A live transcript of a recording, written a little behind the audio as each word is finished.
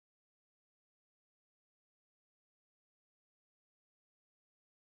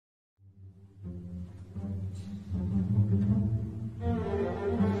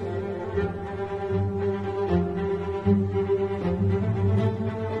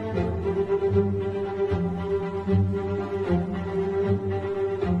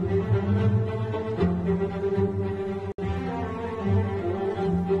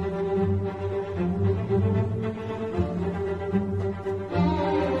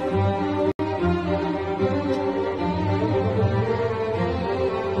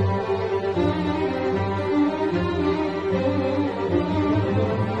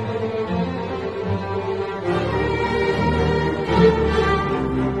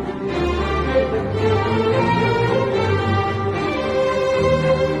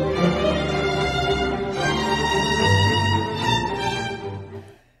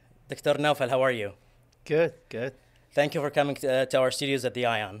Dr. Naufel, how are you? Good, good. Thank you for coming to our studios at the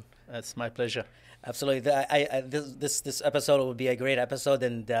Ion. It's my pleasure. Absolutely. This episode will be a great episode,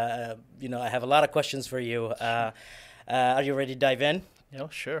 and I have a lot of questions for you. Are you ready to dive in? Yeah,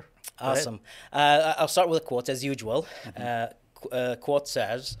 sure. Awesome. I'll start with a quote as usual. Quote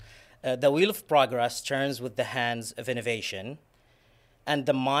says, "The wheel of progress turns with the hands of innovation, and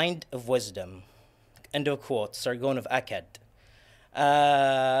the mind of wisdom." End of quote. Sargon of Akkad.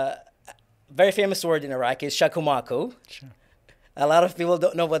 Very famous word in Iraqi is shakumaku. Sure. A lot of people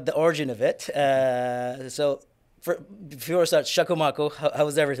don't know what the origin of it. Before we start, shakumaku,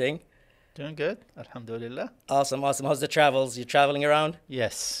 how's everything? Doing good, alhamdulillah. Awesome. How's the travels? You traveling around?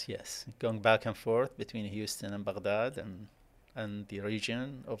 Yes. Going back and forth between Houston and Baghdad and the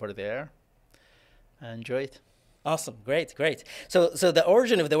region over there. I enjoy it. Awesome, great. So the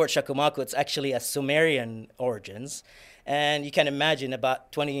origin of the word shakumaku, it's actually a Sumerian origins. And you can imagine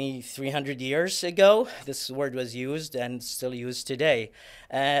about 2,300 years ago, this word was used and still used today.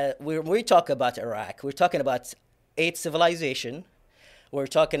 We talk about Iraq. We're talking about 8th civilization. We're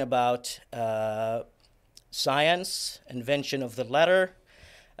talking about science, invention of the letter.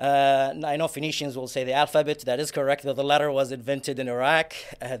 I know Phoenicians will say the alphabet. That is correct. The letter was invented in Iraq.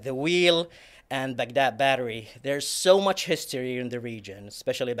 The wheel and Baghdad battery. There's so much history in the region,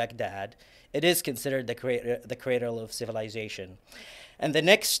 especially Baghdad. It is considered the cradle of civilization. And the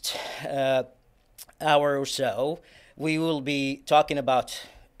next hour or so, we will be talking about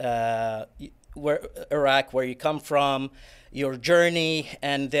Iraq, where you come from, your journey,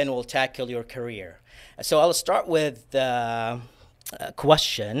 and then we'll tackle your career. So I'll start with a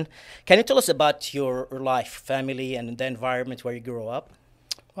question. Can you tell us about your life, family, and the environment where you grew up?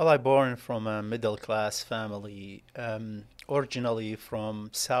 Well, I born from a middle-class family, originally from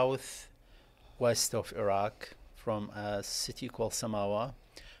southwest of Iraq, from a city called Samawa.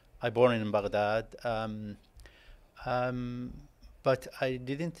 I born in Baghdad, but I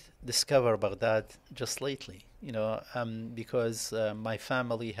didn't discover Baghdad just lately, because my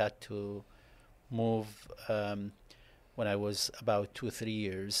family had to move when I was about 2-3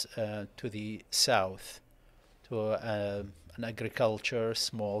 years to the south, to an agriculture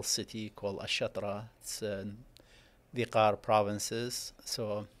small city called Ashatra. It's in the Qar provinces.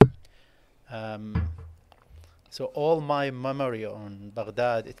 So all my memory on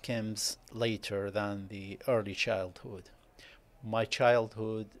Baghdad, it comes later than the early childhood. My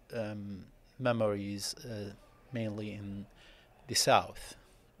childhood memories mainly in the south,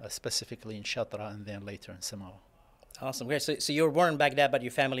 specifically in Shatra and then later in Samawa. Awesome, great. So you were born in Baghdad, but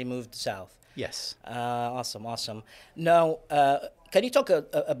your family moved south. Yes. Awesome. Now, can you talk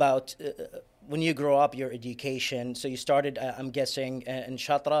about when you grew up, your education? So you started, I'm guessing, in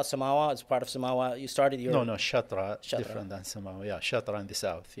Shatra, Samawa, as part of Samawa. You started your... No, Shatra. Different than Samawa. Yeah, Shatra in the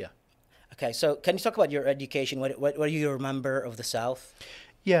south, yeah. Okay, so can you talk about your education? What do you remember of the south?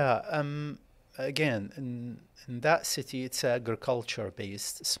 Yeah, again, in that city, it's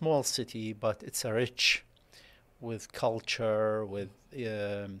agriculture-based, small city, but it's a rich with culture, with...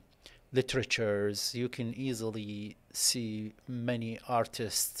 literatures. You can easily see many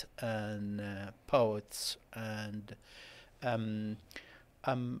artists and poets, and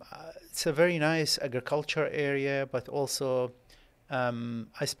it's a very nice agriculture area, but also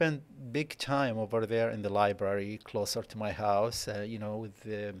I spent big time over there in the library closer to my house, with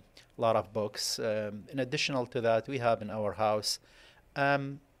a lot of books. In addition to that, we have in our house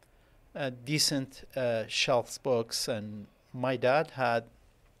decent shelves books, and my dad,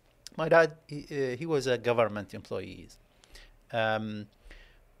 he was a government employee.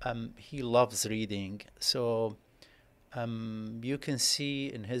 He loves reading. So you can see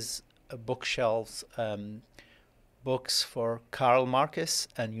in his bookshelves books for Karl Marx,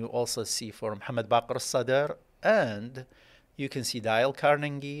 and you also see for Muhammad Baqir al-Sadr, and you can see Dale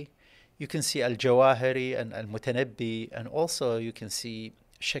Carnegie, you can see Al-Jawahiri and Al-Mutanabbi, and also you can see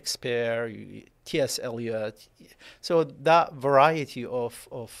Shakespeare, T.S. Eliot. So that variety of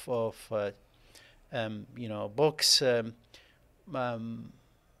books in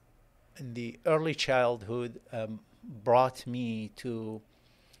the early childhood brought me to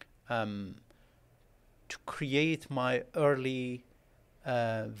create my early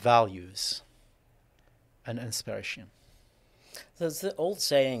values and inspiration. There's the old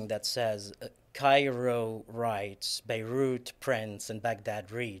saying that says, Cairo writes, Beirut prints, and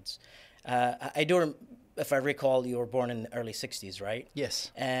Baghdad reads. If I recall, you were born in the early 60s, right?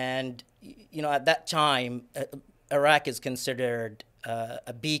 Yes. And, at that time, Iraq is considered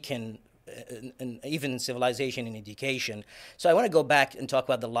a beacon in even civilization and education. So I want to go back and talk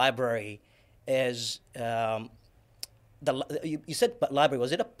about the library. you said library.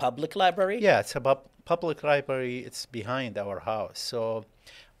 Was it a public library? Yeah, it's a public library. It's behind our house. So,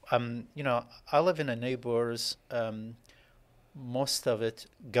 I live in a neighbors, most of it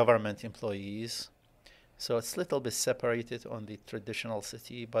government employees. So it's a little bit separated on the traditional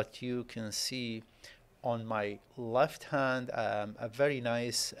city, but you can see on my left hand a very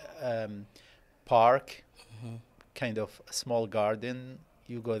nice park, kind of a small garden.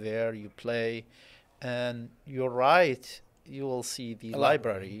 You go there, you play, and you're right, you will see the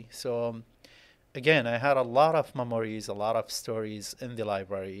library. So again, I had a lot of memories, a lot of stories in the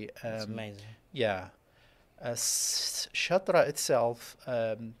library. That's amazing. Yeah. Shatra itself,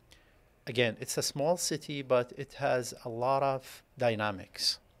 again, it's a small city, but it has a lot of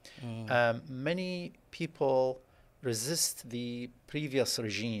dynamics. Many people resist the previous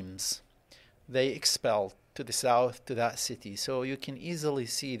regimes. They expelled to the south to that city. So you can easily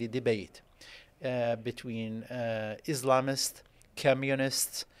see the debate between Islamists,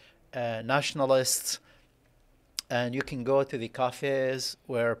 communists, nationalists, and you can go to the cafes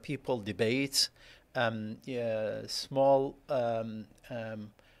where people debate. Small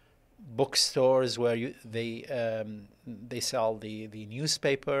bookstores where they sell the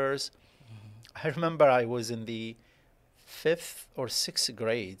newspapers. I remember I was in the 5th or 6th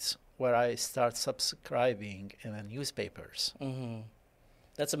grades where I start subscribing in the newspapers.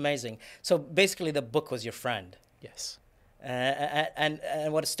 That's amazing. So basically, the book was your friend. Yes. And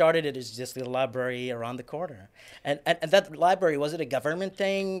what started it is just the library around the corner. And that library, was it a government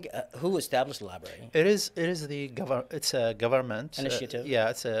thing? Who established the library? It's a government initiative. Yeah,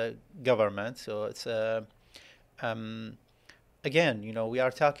 it's a government. So it's again, we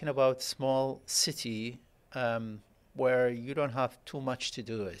are talking about small city where you don't have too much to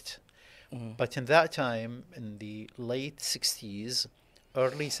do it. But in that time, in the late 60s,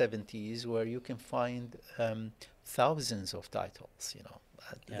 early 70s, where you can find thousands of titles,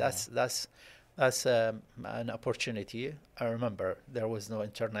 that's an opportunity. I remember there was no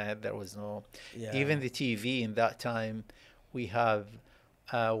internet, there was no even the TV in that time. We have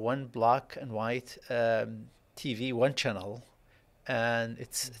one black and white TV, one channel, and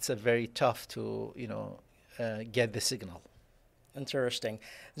it's a very tough to get the signal. Interesting.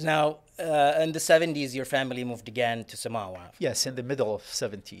 Now, in the 70s, your family moved again to Samawa. Yes, in the middle of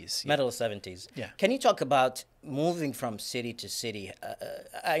 70s. Middle of 70s. Yeah. Can you talk about moving from city to city?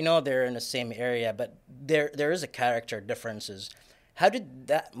 I know they're in the same area, but there is a character differences. How did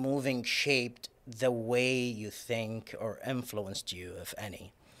that moving shaped the way you think or influenced you, if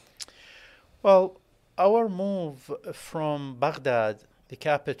any? Well, our move from Baghdad, the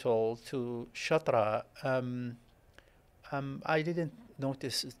capital, to Shatra, I didn't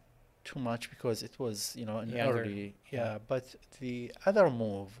notice it too much because it was, an early, But the other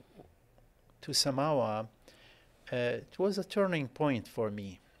move to Samawa, it was a turning point for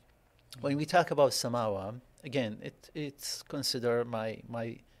me. When we talk about Samawa, again, it's considered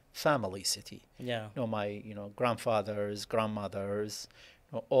my family city. Yeah. My grandfathers, grandmothers,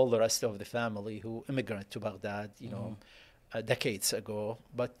 all the rest of the family who immigrated to Baghdad, decades ago,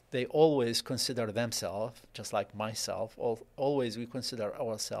 but they always consider themselves, just like myself, always we consider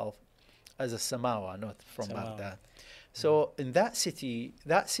ourselves as a Samawa, not from Baghdad. So in that city,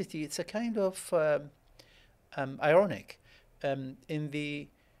 it's a kind of ironic. In the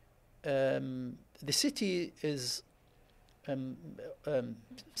city is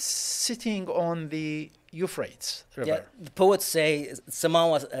sitting on the Euphrates River. Yeah, the poets say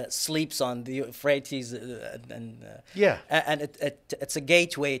Samawa sleeps on the Euphrates, and it's a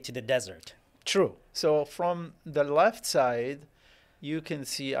gateway to the desert. True. So from the left side, you can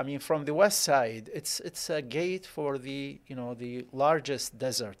see. I mean, from the west side, it's a gate for the the largest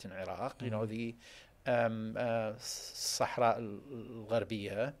desert in Iraq. The Sahara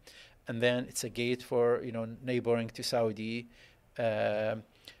al-Gharbiyya, and then it's a gate for neighboring to Saudi.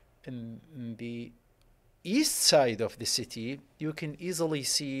 In the east side of the city, you can easily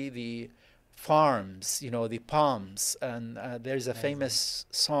see the farms, the palms, and there's a famous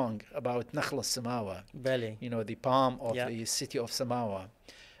song about Nakhla Samawa, the palm of the city of Samawa.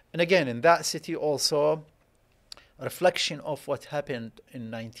 And again, in that city also, a reflection of what happened in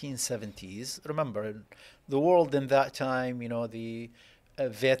 1970s. Remember, the world in that time, the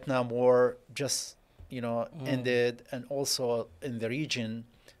Vietnam War just, ended, and also in the region,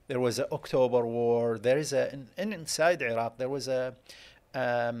 there was an October War. There is inside Iraq, there was a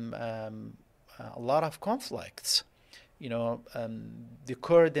lot of conflicts. The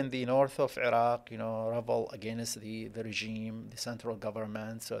Kurd in the north of Iraq, rebel against the regime, the central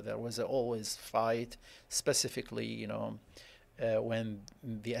government. So there was always fight, specifically, when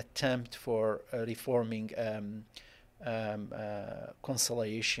the attempt for reforming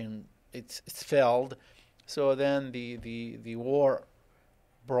consolation. It failed. So then the war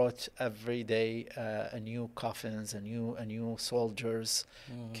brought every day a new coffins, a new soldiers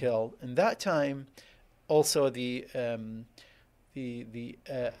killed. In that time, also the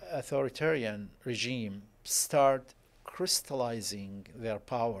authoritarian regime start crystallizing their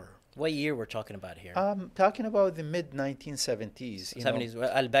power. What year we're talking about here? I'm talking about the mid 1970s. 70s.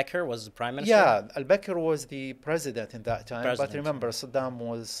 Al-Bakr was the prime minister? Yeah, al-Bakr was the president in that time. President. But remember, Saddam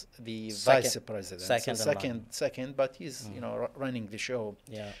was the Second- vice president. second So in line. second, but he's running the show.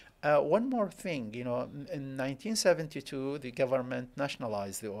 Yeah. One more thing, in 1972, the government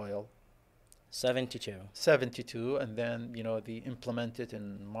nationalized the oil. 72. 72, and then they implemented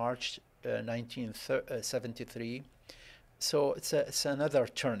in March 1973. So it's another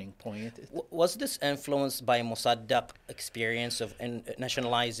turning point. Was this influenced by Mossadegh experience of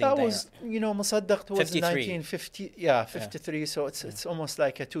nationalizing? That was, Mossadegh was 53. 1950, 53. So it's almost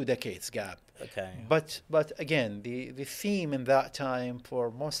like a 2 decades gap. Okay. But again, the theme in that time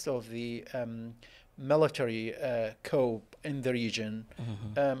for most of the military coup in the region,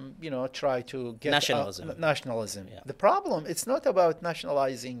 try to get Nationalism. Nationalism. Yeah. The problem, it's not about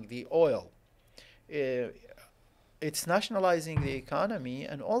nationalizing the oil. It's nationalizing the economy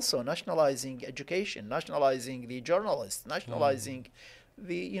and also nationalizing education, nationalizing the journalists, nationalizing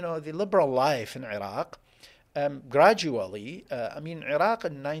the liberal life in Iraq. Gradually, Iraq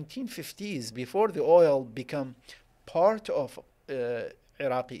in 1950s, before the oil became part of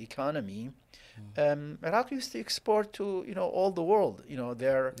Iraqi economy, Iraq used to export to all the world.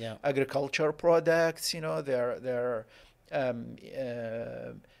 Their agriculture products. Their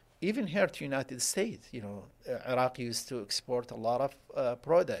even here to United States. Iraq used to export a lot of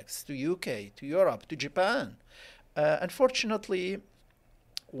products to UK, to Europe, to Japan. Unfortunately,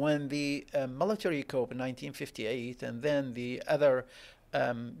 when the military coup in 1958, and then the other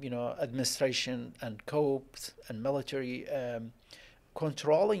administration and coups and military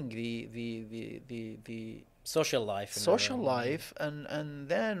controlling the social life. And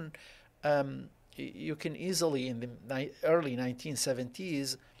then you can easily, in the early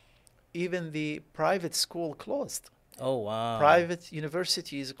 1970s, even the private school closed. Oh wow! Private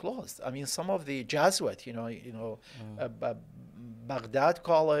universities closed. Some of the Jesuit, Baghdad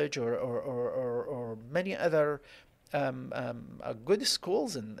College or many other good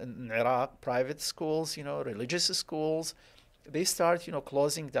schools in Iraq, private schools, religious schools, they start,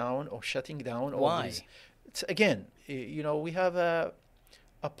 closing down or shutting down. Why? It's, again, we have a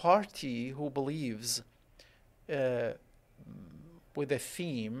party who believes with a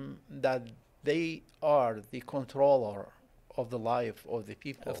theme that they are the controller of the life of the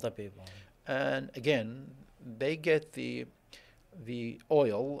people. And again, they get the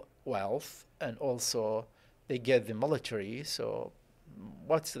oil wealth, and also they get the military. So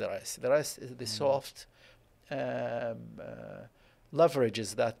what's the rest? The rest is the soft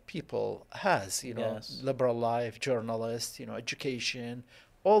leverages that people has, liberal life, journalists, education,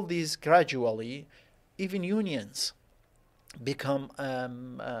 all these gradually, even unions become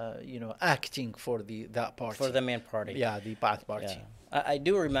acting for that party, for the main party. The Ba'ath party. I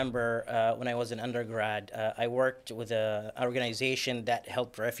do remember when I was an undergrad, I worked with an organization that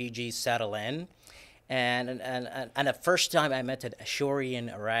helped refugees settle in, and the first time I met an Ashurian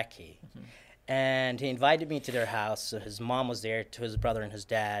Iraqi, and he invited me to their house. So his mom was there, to his brother and his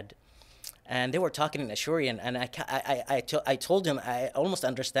dad, and they were talking in Ashurian, and I told him I almost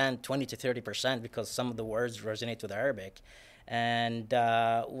understand 20 to 30% because some of the words resonate with Arabic. And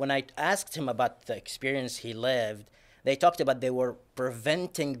when I asked him about the experience he lived, they talked about they were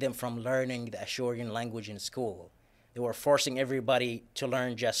preventing them from learning the Ashurian language in school. They were forcing everybody to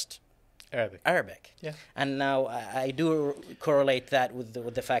learn just Arabic. Yeah. And now I do correlate that with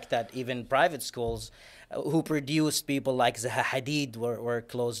the fact that even private schools who produced people like Zaha Hadid were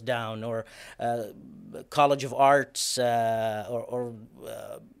closed down, or College of Arts, or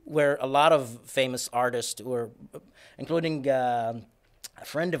where a lot of famous artists were, including a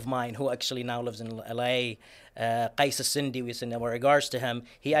friend of mine who actually now lives in LA, Qais al-Sindi, we send our regards to him.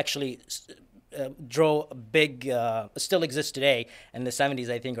 He actually drew a big, still exists today, in the 70s,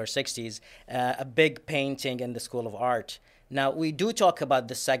 I think, or 60s, a big painting in the School of Art. Now, we do talk about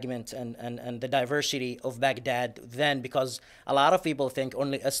the segment and the diversity of Baghdad then, because a lot of people think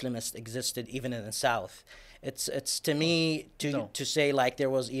only Islamists existed even in the South. It's to me to say like there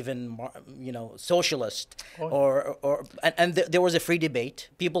was even socialist and there was a free debate.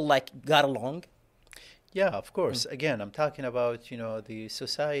 People got along. Yeah, of course. Again, I'm talking about the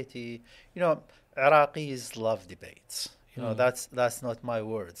society. Iraqis love debates. You know, that's not my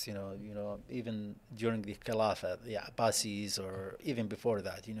words. Even during the Khilafah, the Abbasis, or even before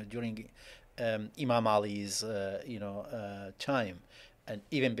that, during Imam Ali's, time, and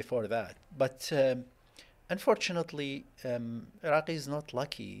even before that. But unfortunately, Iraq is not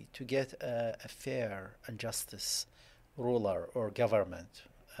lucky to get a fair and justice ruler or government.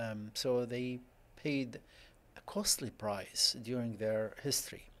 So they paid a costly price during their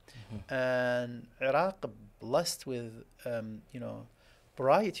history. And Iraq, blessed with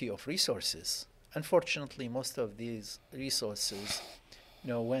variety of resources. Unfortunately, most of these resources,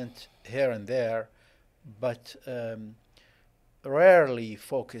 went here and there, but rarely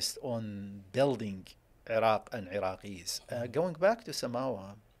focused on building Iraq and Iraqis. Going back to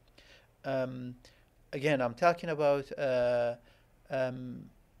Samawa, again, I'm talking about,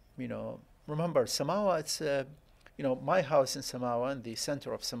 remember, Samawa, it's, my house in Samawa, in the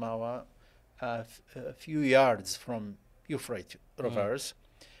center of Samawa, a few yards from Euphrates rivers,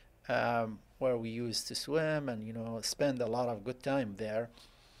 where we used to swim and, spend a lot of good time there.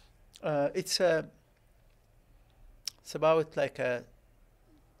 It's about like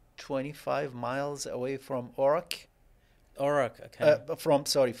 25 miles away from Orak. Orak, okay.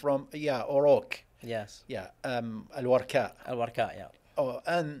 Orok. Yes. Yeah, Al-Warka. Al-Warka, yeah. Oh,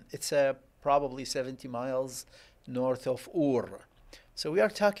 and it's probably 70 miles north of Ur. So we are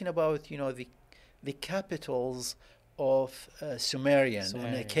talking about, the capitals of Sumerian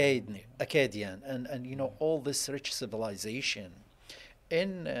and Akkadian and all this rich civilization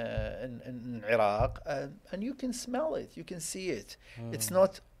in Iraq, and you can smell it, you can see it. It's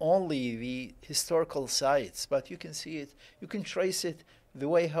not only the historical sites, but you can see it, you can trace it, the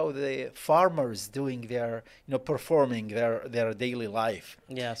way how the farmers doing their, performing their daily life.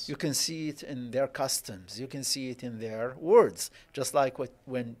 Yes. You can see it in their customs, you can see it in their words, just like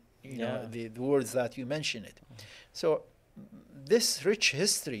when the words that you mentioned it. So this rich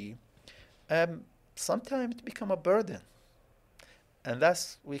history sometimes become a burden. And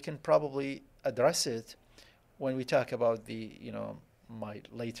that's, we can probably address it when we talk about the, my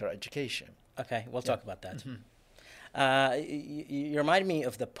later education. Okay, we'll talk about that. You remind me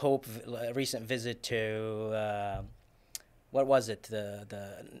of the Pope's recent visit to, what was it, the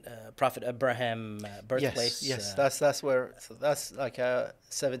Prophet Abraham birthplace? Yes, that's where, so that's like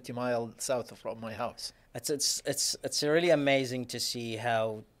 70 miles south from my house. It's really amazing to see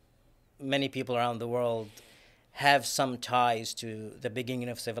how many people around the world have some ties to the beginning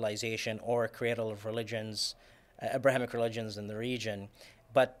of civilization or cradle of religions, Abrahamic religions in the region.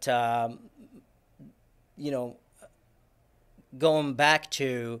 But, going back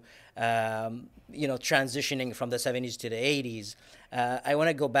to, transitioning from the 70s to the 80s, I want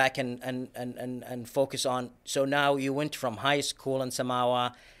to go back and focus on, so now you went from high school in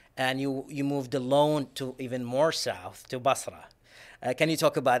Samawa and you moved alone to even more south, to Basra. Can you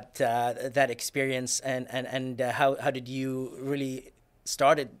talk about that experience and how did you really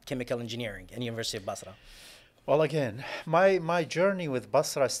started chemical engineering in University of Basra? Well, again, my journey with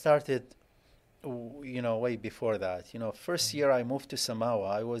Basra started, way before that. First year I moved to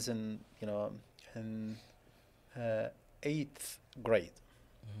Samawa, I was in 8th grade,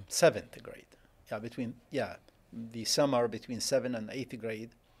 7th grade. The summer between 7th and 8th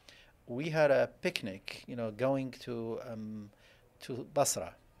grade, we had a picnic, going to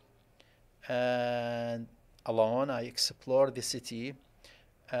Basra, and alone I explored the city,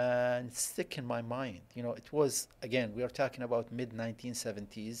 and it stuck in my mind. It was, again, we are talking about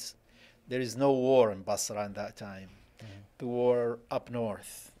mid-1970s. There is no war in Basra in that time. The war up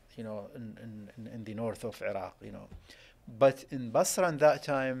north, in the north of Iraq, But in Basra in that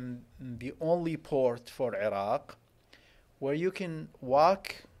time, the only port for Iraq where you can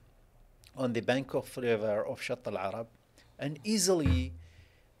walk on the bank of river of Shatt al-Arab and easily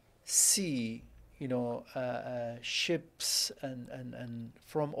see, ships and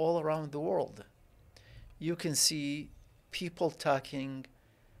from all around the world. You can see people talking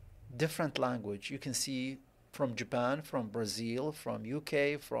different language. You can see from Japan, from Brazil, from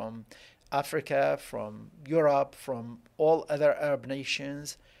UK, from Africa, from Europe, from all other Arab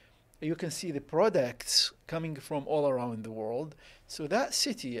nations. You can see the products coming from all around the world. So that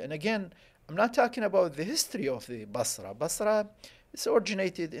city, and again, I'm not talking about the history of the Basra. Basra is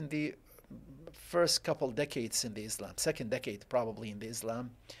originated in the first couple decades in the Islam, second decade probably in the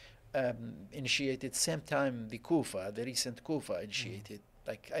Islam, initiated same time the Kufa, the recent Kufa initiated,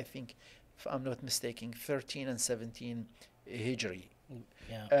 like I think, if I'm not mistaken, 13 and 17 Hijri.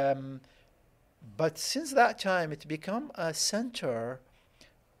 Yeah. But since that time, it become a center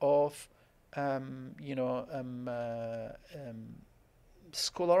of,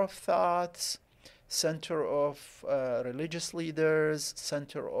 scholar of thoughts, center of religious leaders,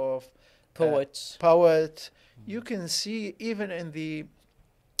 center of Poets. poet. You can see even in the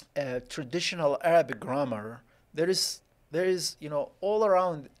traditional Arabic grammar, there is all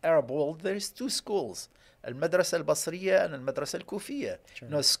around Arab world there is two schools, al-Madrasa al-Basriya and al-Madrasa al-Kufiyya.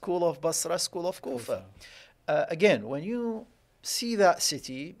 Sure. School of Basra, school of Kufa. Again, when you see that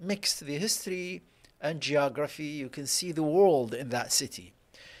city, mix the history and geography, you can see the world in that city.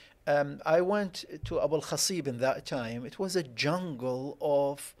 I went to Abu al-Khasib in that time. It was a jungle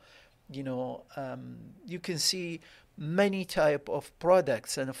of, you can see many type of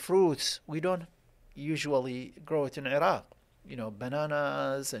products and fruits. We don't usually grow it in Iraq,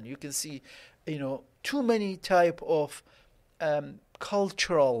 bananas, and you can see, too many type of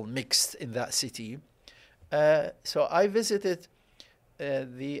cultural mixed in that city. So I visited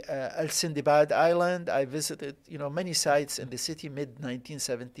the Al-Sindibad Island. I visited, many sites in the city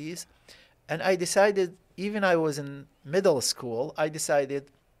mid-1970s. And I decided, even I was in middle school, I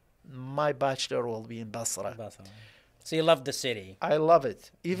decided my bachelor will be in Basra. So you love the city. I love it.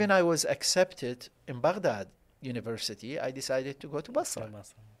 Even I was accepted in Baghdad University. I decided to go to Basra.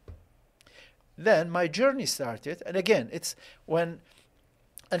 Then my journey started. And again, it's when,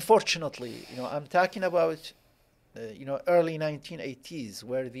 unfortunately, I'm talking about early 1980s,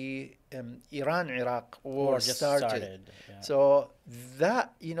 where the Iran-Iraq war just started. Yeah. So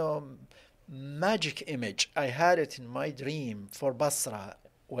that, magic image, I had it in my dream for Basra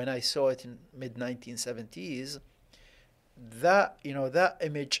when I saw it in mid-1970s. That, that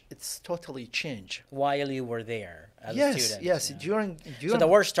image, it's totally changed. While you were there as a student. Yes. Yeah. During so the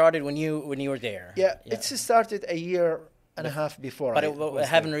war started when you were there. Yeah, it started a year and a half before. But it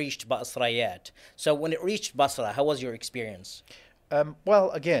haven't reached Basra yet. So when it reached Basra, how was your experience?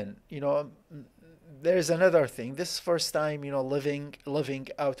 Well, again, there's another thing. This first time, living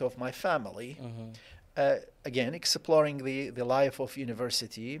out of my family. Again, exploring the life of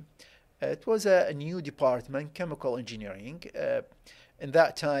university. It was a new department, chemical engineering. In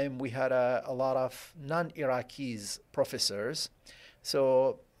that time, we had a lot of non-Iraqis professors.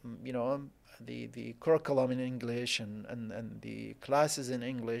 So, the curriculum in English and the classes in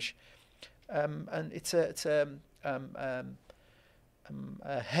English, and it's a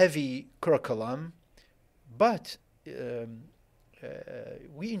heavy curriculum, but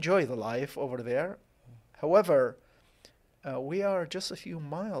we enjoy the life over there. However, we are just a few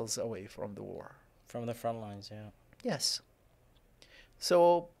miles away from the war. From the front lines, yeah. Yes.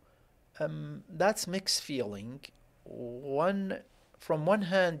 So that's mixed feeling. From one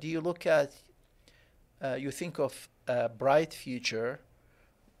hand, you look at, you think of a bright future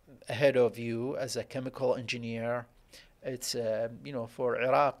ahead of you as a chemical engineer. It's for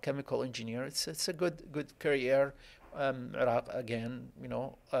Iraq, chemical engineer, it's a good career. Iraq, again,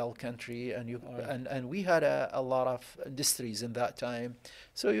 oil country, and we had a lot of industries in that time.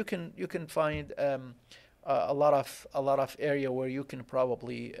 So you can find a lot of area where you can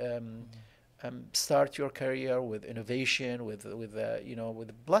probably start your career with innovation, with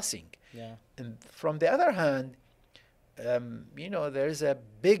blessing. Yeah. And from the other hand, there's a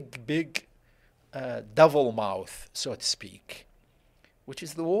big devil mouth, so to speak, which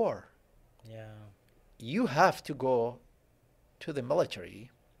is the war. Yeah. You have to go to the military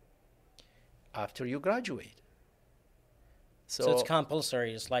after you graduate. So it's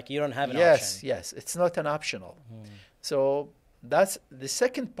compulsory. It's like you don't have an option. Yes, it's not an optional. So that's the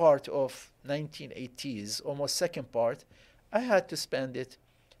second part of 1980s, almost second part. I had to spend it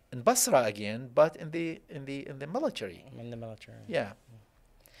in Basra again, but in the military. In the military. Yeah.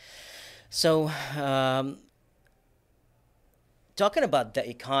 So talking about the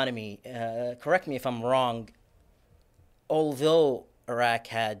economy, correct me if I'm wrong, although Iraq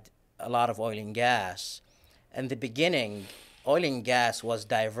had a lot of oil and gas, in the beginning, oil and gas was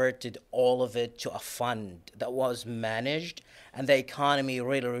diverted, all of it, to a fund that was managed, and the economy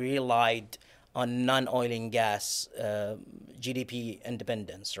really relied on non-oil and gas GDP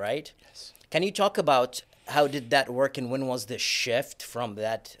independence, right? Yes. Can you talk about how did that work and when was the shift from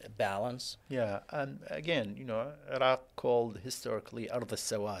that balance? Yeah, and again, Iraq called historically Ard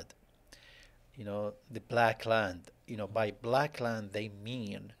al-Sawad, the black land. By black land they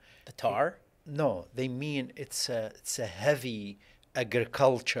mean The tar? No, they mean it's a heavy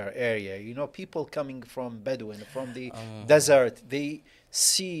agriculture area. People coming from Bedouin, from the desert, they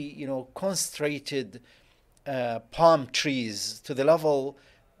see, concentrated palm trees to the level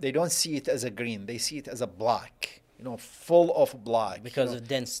they don't see it as a green, they see it as a black, full of black. Because of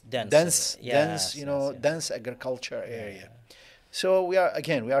dense, dense agriculture area. So we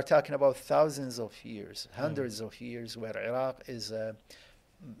are talking about thousands of years, hundreds of years, where Iraq is a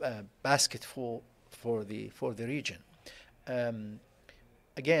basket full for the region.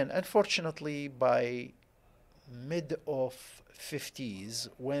 Again, unfortunately, by mid of 50s,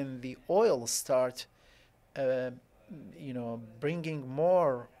 when the oil start, bringing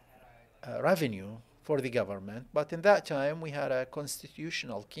more revenue for the government, but in that time we had a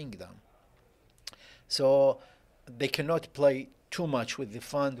constitutional kingdom, so they cannot play too much with the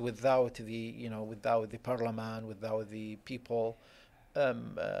fund without the parliament, without the people,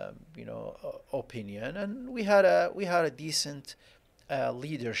 opinion. And we had a decent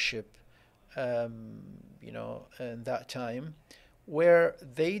leadership, in that time, where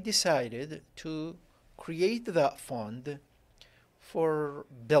they decided to create that fund for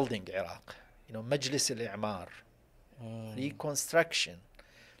building Iraq. Majlis al-I'mar, reconstruction.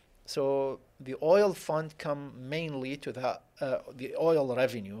 So the oil fund come mainly to that, the oil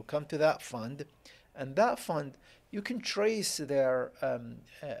revenue come to that fund, and that fund, you can trace their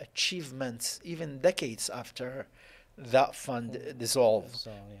achievements even decades after that fund dissolved.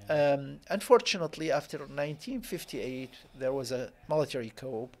 So, yeah. Unfortunately, after 1958, there was a military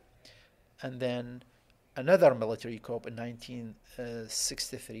coup, and then another military coup in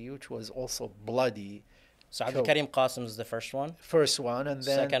 1963, which was also bloody. So Abdul Karim Qasim is the first one. First one, and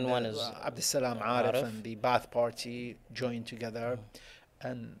then second one is Abdul Salam Arif and the Ba'ath Party joined together,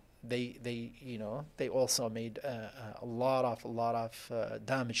 and they also made a lot of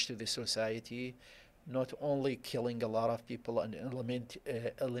damage to the society, not only killing a lot of people and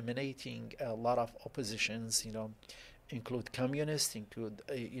eliminating a lot of oppositions, include communists, include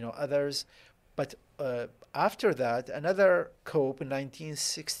others, but after that another coup in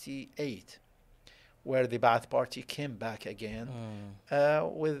 1968, where the Ba'ath Party came back again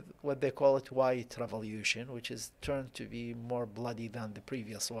with what they call it White Revolution, which is turned to be more bloody than the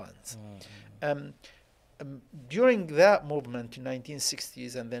previous ones. During that movement in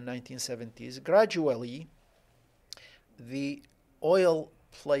 1960s and then 1970s, gradually the oil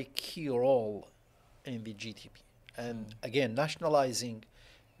played a key role in the GDP. And again, nationalizing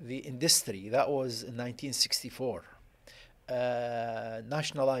the industry, that was in 1964.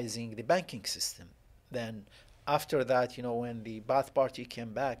 Nationalizing the banking system. Then after that, when the Ba'ath Party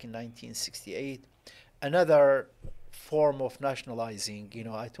came back in 1968, another form of nationalizing,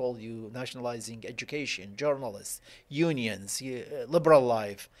 I told you, nationalizing education, journalists, unions, liberal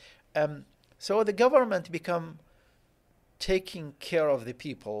life. So the government become taking care of the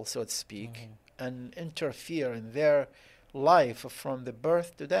people, so to speak, and interfere in their life from the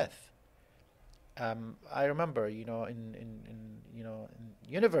birth to death. I remember, in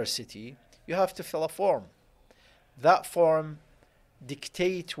university, you have to fill a form. That form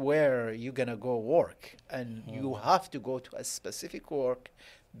dictate where you're gonna go work, and you have to go to a specific work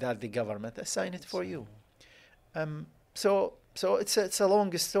that the government assign it for you. So it's a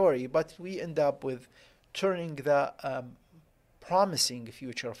long story, but we end up with turning the promising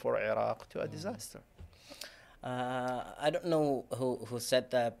future for Iraq to a disaster. I don't know who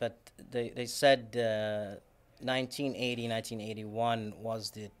said that, but they said 1980, 1981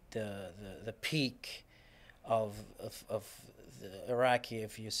 was the peak of the Iraqi,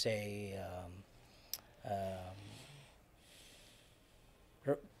 if you say,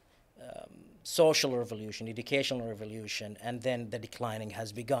 social revolution, educational revolution, and then the declining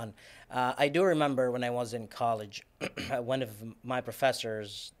has begun. I do remember when I was in college, one of my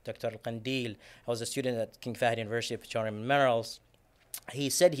professors, Dr. Al-Qandil, I was a student at King Fahd University of Petroleum and Minerals. He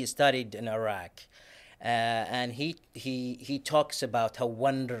said he studied in Iraq, and he talks about how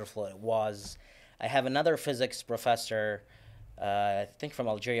wonderful it was. I have another physics professor, I think from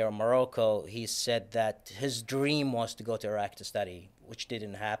Algeria or Morocco. He said that his dream was to go to Iraq to study, which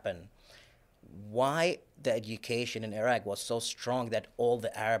didn't happen. Why the education in Iraq was so strong that all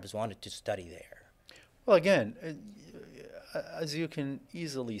the Arabs wanted to study there? Well, again, as you can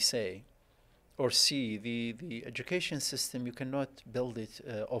easily say or see, the education system, you cannot build it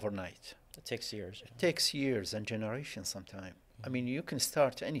overnight. It takes years. It takes years and generations sometimes. I mean, you can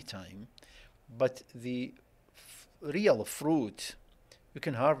start any time, but the real fruit, you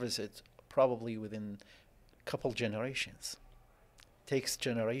can harvest it probably within a couple generations. It takes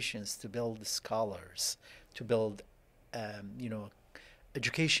generations to build scholars, to build,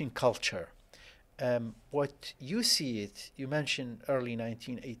 education culture. What you see it, you mentioned early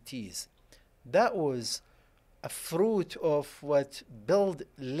 1980s, that was a fruit of what built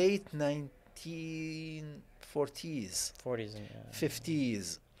late 1940s, 40s and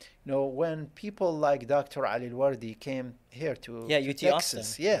 50s. When people like Dr. Ali Al-Wardi came here to UT Texas,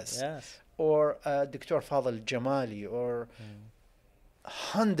 Austin. yes, or Dr. Fadl Jamali, or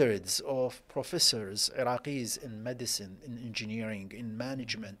hundreds of professors, Iraqis, in medicine, in engineering, in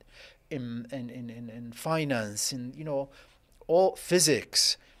management, in finance, in, you know, all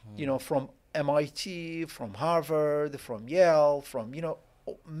physics, you know, from MIT, from Harvard, from Yale, from, you know,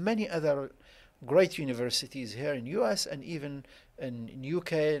 many other great universities here in US and even in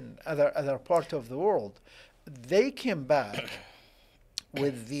UK and other part of the world. They came back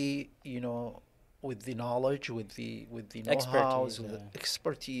with the, you know, with the knowledge, with the know-hows, with the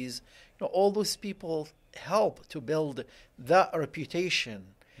expertise. You know, all those people help to build that reputation.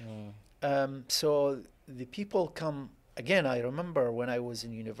 So the people come again. I remember when I was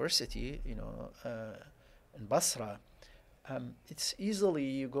in university, you know, in Basra. It's easily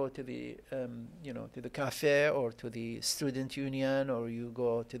you go to the you know, to the cafe or to the student union, or you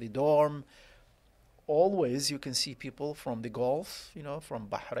go to the dorm. Always you can see people from the Gulf, you know, from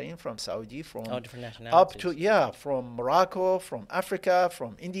Bahrain, from Saudi, from different nationalities. up to from Morocco, from Africa,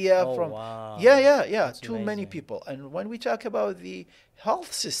 from India, from wow. That's too amazing. many people. And when we talk about the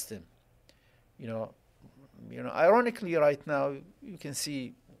health system, you know, ironically right now you can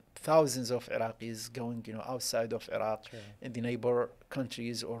see thousands of Iraqis going, you know, outside of Iraq, in the neighbor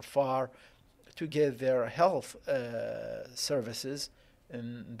countries or far, to get their health services.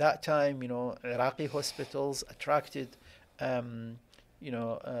 In that time, you know, Iraqi hospitals attracted, you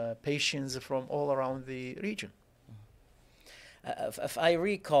know, patients from all around the region. If I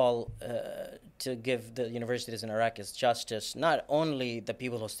recall, to give the universities in Iraq its justice, not only the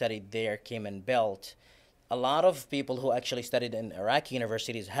people who studied there came and built, a lot of people who actually studied in Iraqi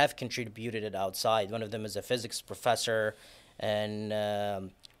universities have contributed it outside. One of them is a physics professor in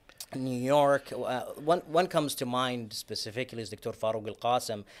New York. One comes to mind specifically is Dr. Farouk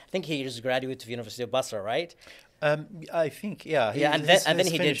Al-Qasim. I think he just graduated from University of Basra, right? I think, yeah. And then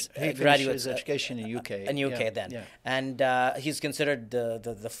he graduate his education in UK. In UK then. Yeah. And he's considered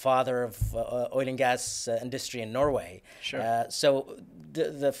the father of oil and gas industry in Norway. Sure. So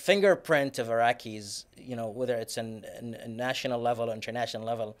the fingerprint of Iraqis, you know, whether it's in national level or international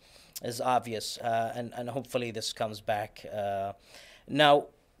level, is obvious. And hopefully this comes back. Now,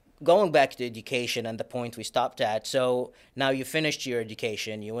 going back to education and the point we stopped at. So now you finished your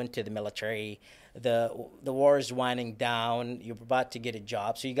education. You went to the military. The war is winding down. You're about to get a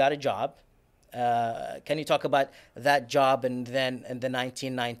job, so you got a job. Can you talk about that job? And then in the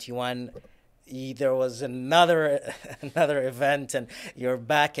 1991, there was another event, and you're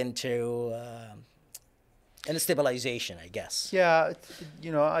back into stabilization, I guess. Yeah,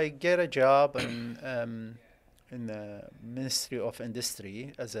 you know, I get a job in the Ministry of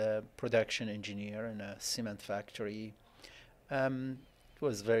Industry as a production engineer in a cement factory. It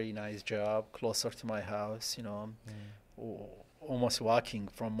was a very nice job, closer to my house, you know, almost walking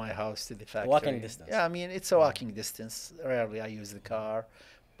from my house to the factory. Walking distance. Yeah, I mean, it's a walking distance. Rarely I use the car.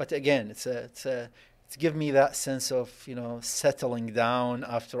 But again, it's give me that sense of, you know, settling down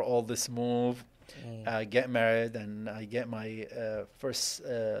after all this move. I get married and I get my first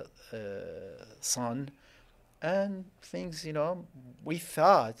son, and things, you know, we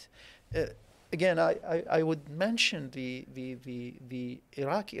thought... Again, I would mention the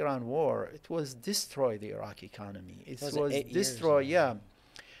Iraq-Iran war. It was destroy the Iraq economy. It was destroy, yeah.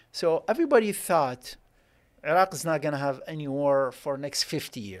 So everybody thought Iraq is not going to have any war for next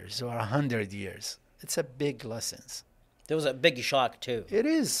 50 years or 100 years. It's a big lesson. There was a big shock too. It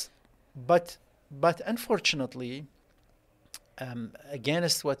is, but unfortunately,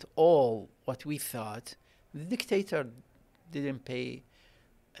 against what we thought, the dictator didn't pay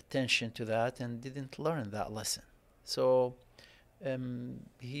attention to that and didn't learn that lesson. So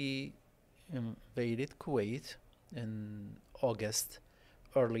he invaded Kuwait in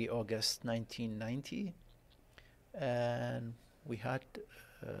early August 1990, and we had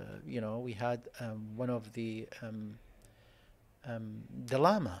one of the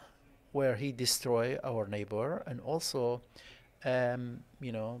dilemma where he destroyed our neighbor and also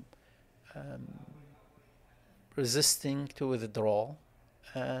resisting to withdrawal,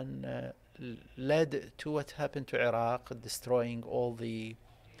 and led to what happened to Iraq, destroying all the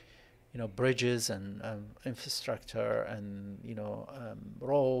bridges and infrastructure and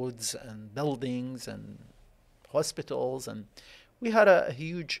roads and buildings and hospitals, and we had a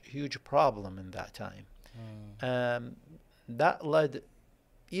huge problem in that time. That led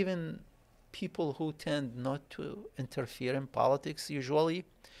even people who tend not to interfere in politics usually,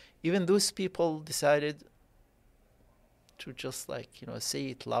 even those people decided to just say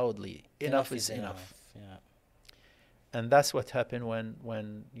it loudly. Enough is enough. Yeah. And that's what happened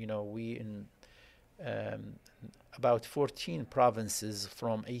when we in about 14 provinces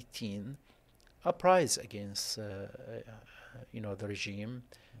from 18 uprised against the regime.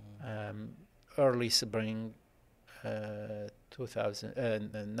 Early spring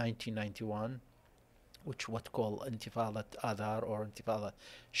 1991, which what call Intifada Adar or Intifada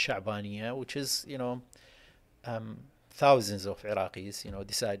Sha'baniya, which is, thousands of Iraqis,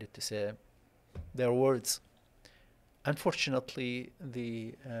 decided to say their words. Unfortunately,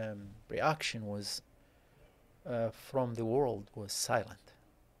 the reaction was from the world was silent,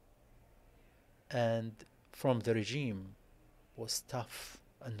 and from the regime was tough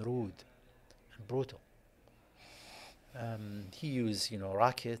and rude and brutal. He used,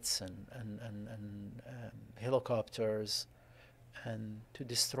 rockets and helicopters, and to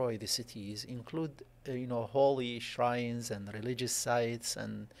destroy the cities, include, holy shrines and religious sites,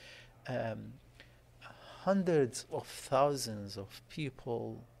 and hundreds of thousands of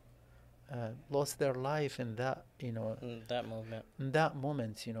people lost their life in that, that movement. In that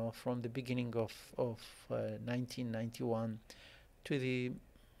moment, from the beginning of 1991 to the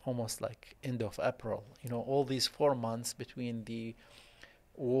almost like end of April, all these 4 months between the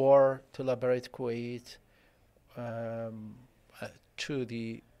war to liberate Kuwait to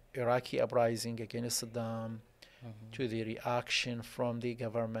the Iraqi uprising against Saddam, to the reaction from the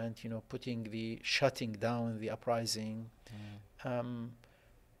government, shutting down the uprising.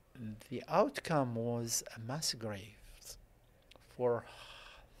 The outcome was a mass grave for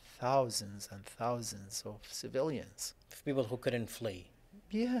thousands and thousands of civilians. People who couldn't flee.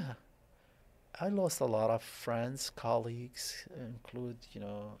 Yeah. I lost a lot of friends, colleagues, include,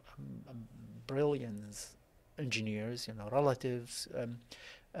 brilliant engineers, relatives,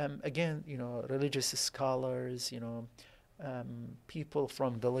 again, religious scholars, people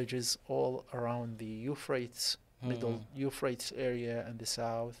from villages all around the Euphrates, middle Euphrates area and the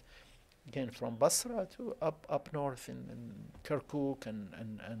south, again from Basra to up north in Kirkuk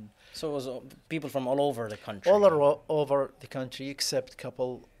and so it was people from all over the country. All over the country except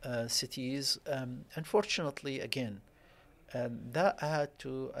couple cities. Unfortunately, again, that had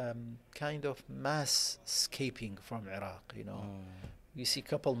to kind of mass escaping from Iraq. You see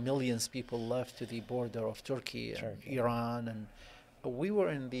couple millions people left to the border of Turkey and Iran, and we were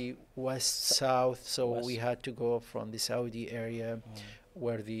in the south, so we had to go from the Saudi area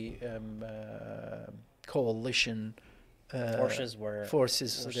where the coalition forces were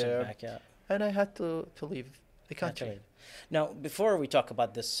there, back, yeah. And I had to leave the country. Now, before we talk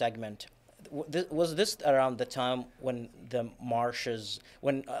about this segment, was this around the time when the marshes,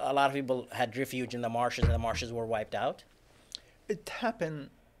 when a lot of people had refuge in the marshes and the marshes were wiped out? It happened,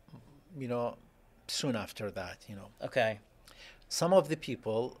 soon after that, Okay. Some of the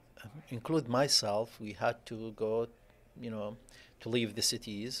people, include myself, we had to go, to leave the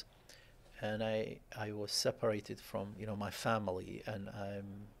cities, and I was separated from, my family, and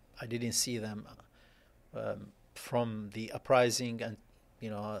I didn't see them from the uprising and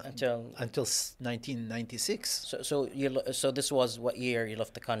until 1996. So this was what year you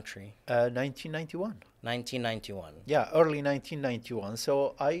left the country? 1991. 1991. Yeah, early 1991.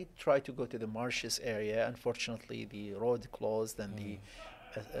 So I tried to go to the marshes area. Unfortunately, the road closed, and the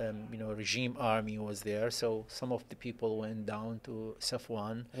regime army was there. So some of the people went down to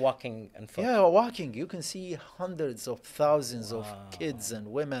Safwan. Walking and foot. Yeah, walking. You can see hundreds of thousands of kids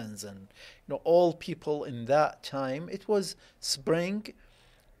and women and all people in that time. It was spring,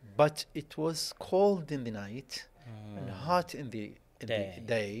 but it was cold in the night and hot in the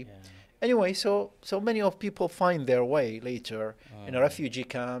day. Yeah. Anyway, so many of people find their way later in refugee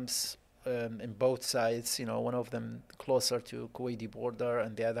camps in both sides. One of them closer to Kuwaiti border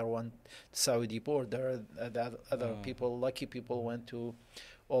and the other one Saudi border. The other people, lucky people, went to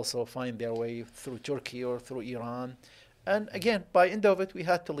also find their way through Turkey or through Iran. And again, by end of it, we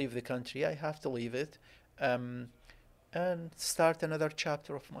had to leave the country. I have to leave it and start another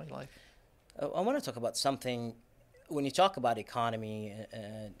chapter of my life. I want to talk about something. When you talk about economy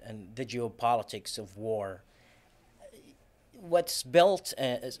and the geopolitics of war, what's built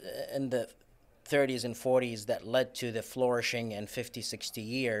in the 30s and 40s that led to the flourishing in 50, 60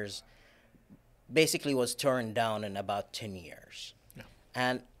 years basically was turned down in about 10 years. Yeah.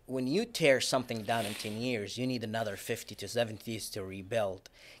 And when you tear something down in 10 years, you need another 50 to 70 years to rebuild,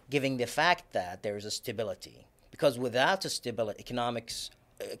 given the fact that there is a stability. Because without a stability, economic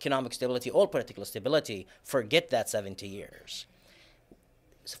stability or political stability, forget that 70 years.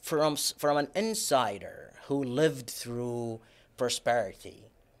 From an insider who lived through prosperity,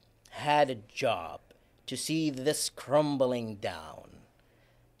 had a job, to see this crumbling down,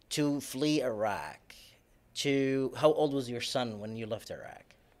 to flee Iraq, how old was your son when you left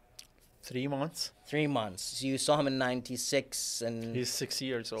Iraq? 3 months. 3 months. You saw him in 96 and... He's 6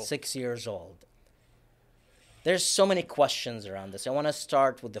 years old. 6 years old. There's so many questions around this. I want to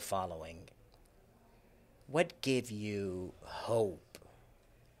start with the following. What gave you hope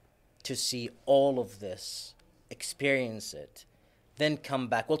to see all of this, experience it, then come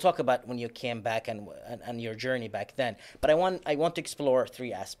back? We'll talk about when you came back and your journey back then. But I want to explore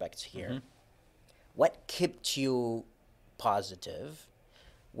three aspects here. Mm-hmm. What kept you positive?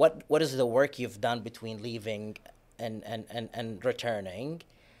 What is the work you've done between leaving and returning?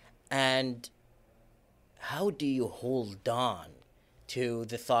 And how do you hold on to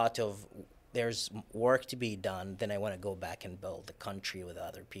the thought of there's work to be done, then I want to go back and build the country with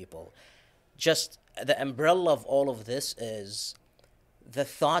other people? Just the umbrella of all of this is the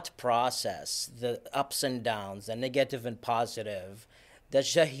thought process, the ups and downs, the negative and positive, the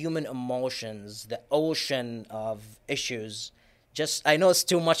human emotions, the ocean of issues. Just, I know it's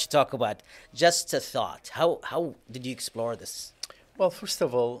too much to talk about. Just a thought. How did you explore this? Well, first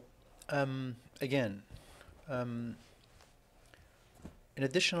of all, again, in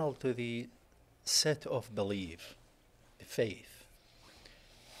addition to the set of belief, faith,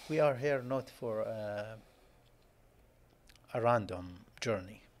 we are here not for a random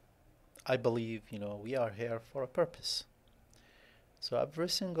journey. I believe, we are here for a purpose. So every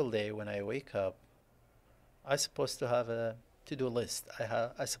single day when I wake up, I'm supposed to have a to-do list.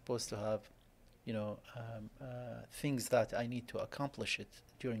 I'm supposed to have, things that I need to accomplish it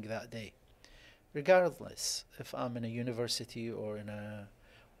during that day. Regardless if I'm in a university or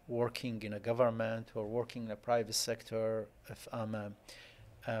working in a government or working in a private sector, if I'm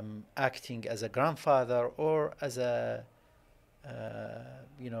acting as a grandfather or as a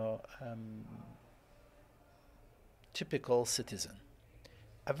typical citizen.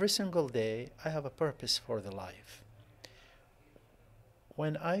 Every single day I have a purpose for the life.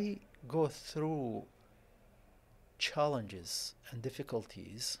 When I go through challenges and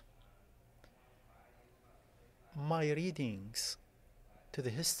difficulties, my readings to the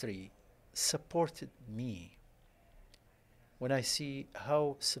history supported me. When I see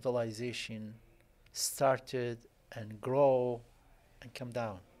how civilization started and grow and come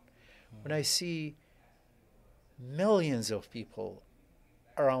down, when I see millions of people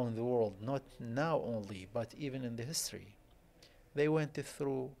around the world, not now only, but even in the history, they went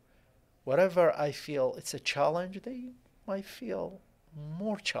through whatever I feel it's a challenge, they might feel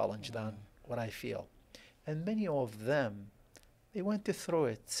more challenge than what I feel. And many of them, they went through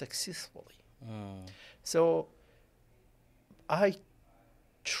it successfully. So I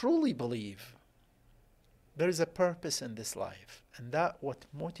truly believe there is a purpose in this life, and that what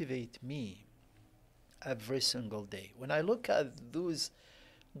motivates me every single day. When I look at those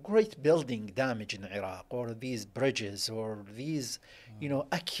great building damage in Iraq, or these bridges, or these,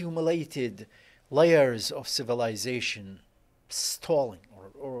 accumulated layers of civilization stolen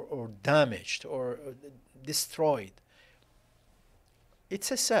or damaged or destroyed,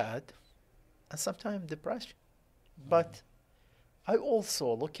 it's a sad and sometimes depression. But I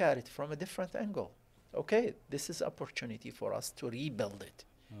also look at it from a different angle. Okay, this is opportunity for us to rebuild it,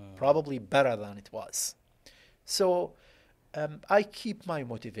 probably better than it was. So I keep my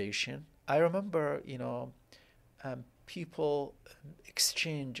motivation. I remember, people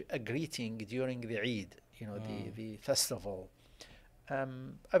exchange a greeting during the Eid, the festival.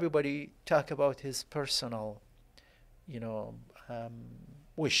 Everybody talk about his personal,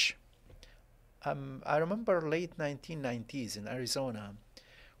 wish. I remember late 1990s in Arizona,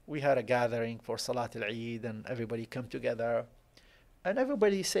 we had a gathering for Salat al-Eid, and everybody come together, and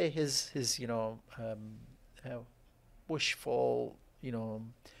everybody say his wishful,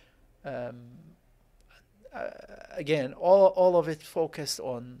 again, all of it focused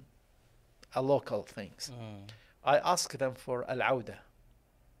on local things. I asked them for al-Auda.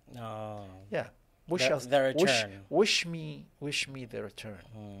 Yeah. The return. Wish me the return.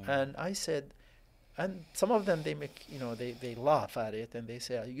 And I said, and some of them, they make, they laugh at it, and they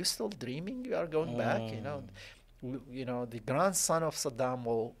say, are you still dreaming you are going back? The grandson of Saddam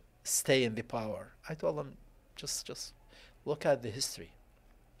will stay in the power. I told them, just look at the history.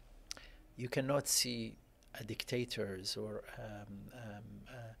 You cannot see dictators or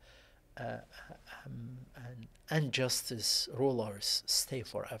injustice rulers stay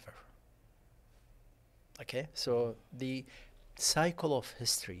forever. Okay, so the cycle of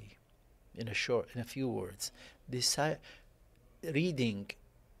history, in a few words, reading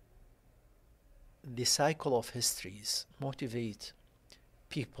the cycle of histories motivate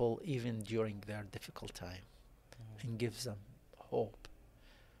people even during their difficult time, and gives them hope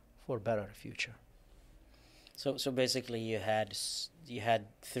for a better future. So basically, you had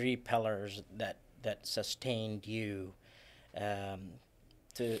three pillars that sustained you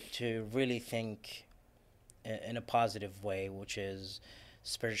to really think in a positive way, which is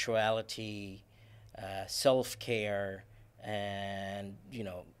spirituality, self-care, and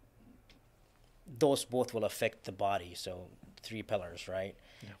those both will affect the body. So three pillars, right?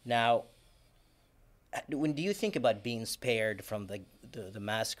 Yeah. Now, when do you think about being spared from the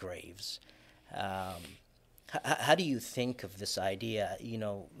mass graves? How do you think of this idea?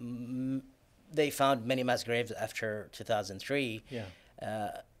 They found many mass graves after 2003. Yeah.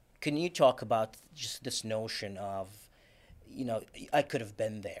 Can you talk about just this notion of, I could have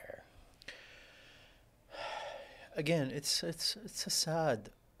been there? Again, it's a sad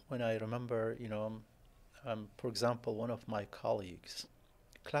when I remember, for example, one of my colleagues,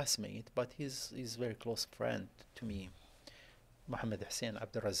 classmate, but he's a very close friend to me, Mohammed Hussein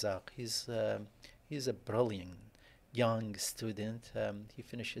Abdul Razak. He's a brilliant young student. He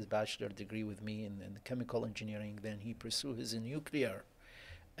finished his bachelor degree with me in chemical engineering. Then he pursued his nuclear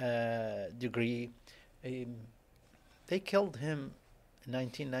degree. They killed him in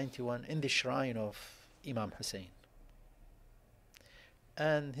 1991 in the shrine of Imam Hussein.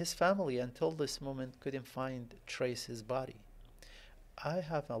 And his family, until this moment, couldn't trace his body. I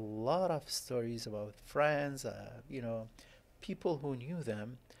have a lot of stories about friends, people who knew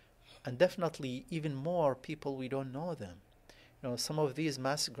them, and definitely even more people we don't know them. Some of these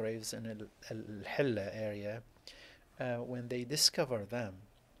mass graves in Al-Hilla area, when they discover them,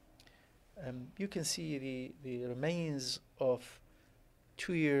 you can see the remains of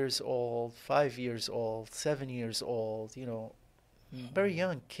 2 years old, 5 years old, 7 years old, very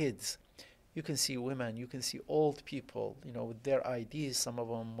young kids. You can see women, you can see old people, with their IDs, some of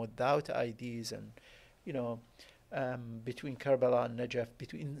them without IDs, and, between Karbala and Najaf,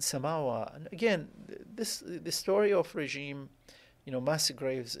 between Samawa. And again, the story of regime, mass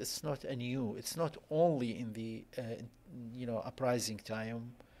graves, it's not new. It's not only in the, uprising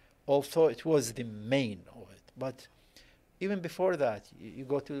time, although it was the main of it. But even before that, you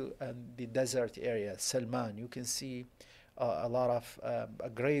go to the desert area, Salman, you can see a lot of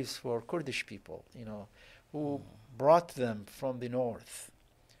graves for Kurdish people, who brought them from the north.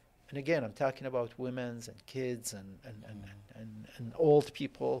 And again, I'm talking about women and kids and old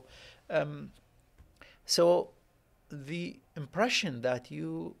people. So the impression that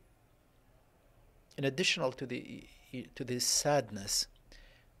you, in addition to this sadness,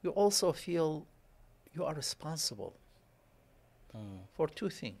 you also feel you are responsible for two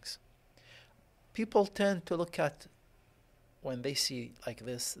things. People tend to look at, when they see like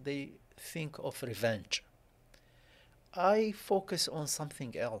this, they think of revenge. I focus on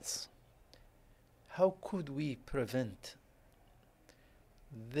something else. How could we prevent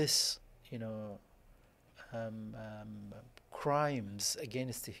this, crimes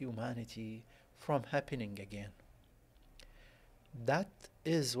against humanity from happening again? That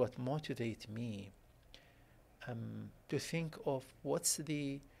is what motivates me to think of what's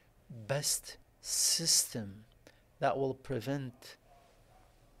the best system that will prevent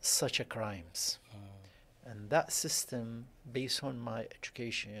such a crimes. And that system, based on my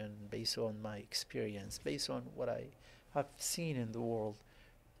education, based on my experience, based on what I have seen in the world,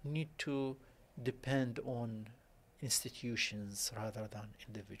 need to depend on institutions rather than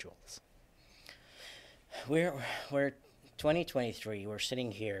individuals. We're 2023. We're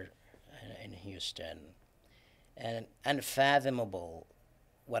sitting here in Houston, and unfathomable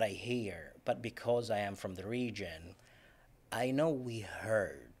what I hear. But because I am from the region, I know we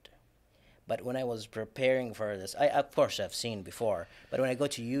heard. But when I was preparing for this, of course I've seen before, but when I go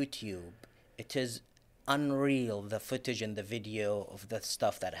to YouTube, it is unreal, the footage and the video of the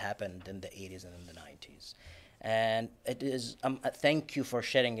stuff that happened in the 80s and in the 90s. And it is, thank you for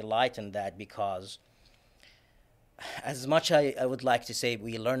shedding a light on that, because as much I would like to say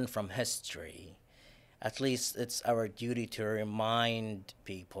we learn from history, at least it's our duty to remind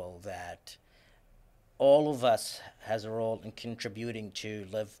people that all of us has a role in contributing to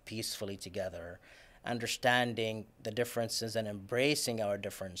live peacefully together, understanding the differences and embracing our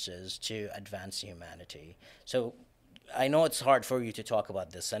differences to advance humanity. So I know it's hard for you to talk about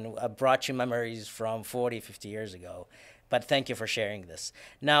this, and I brought you memories from 40, 50 years ago, but thank you for sharing this.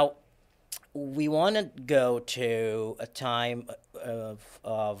 Now, we want to go to a time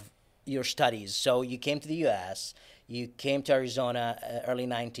of your studies. So you came to the U.S., you came to Arizona early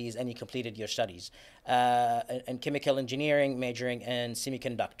 90s, and you completed your studies in chemical engineering, majoring in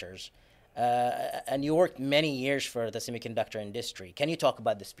semiconductors. And you worked many years for the semiconductor industry. Can you talk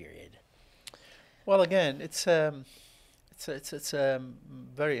about this period? Well, again, it's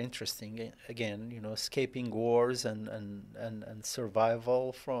very interesting. Again, escaping wars and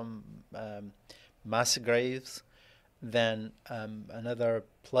survival from mass graves. Then another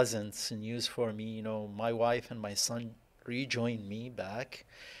pleasant news for me, my wife and my son rejoined me back.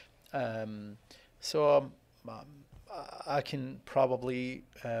 Um, so I can probably,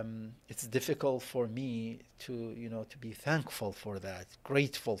 it's difficult for me to be thankful for that,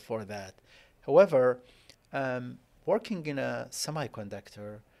 grateful for that. However, working in a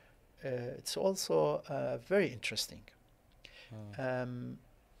semiconductor, it's also very interesting. Um,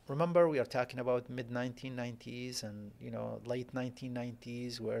 Remember, we are talking about mid 1990s and late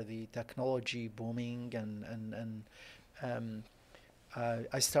 1990s, where the technology booming and um,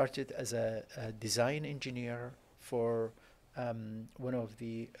 I started as a design engineer for one of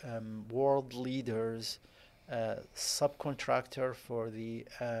the world leaders, subcontractor for the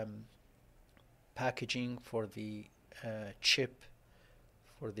packaging for the chip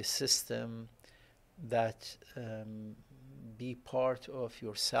for the system that be part of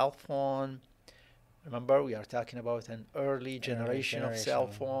your cell phone. Remember, we are talking about an early generation of cell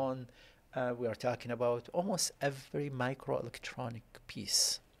phone. We are talking about almost every microelectronic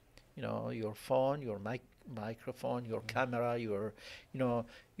piece. Your phone, your microphone, your camera, your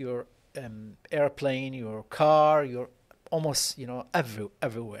airplane, your car, your almost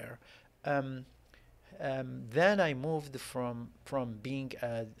everywhere. Um, then I moved from being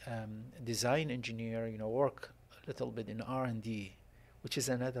a design engineer, work a little bit in R&D, which is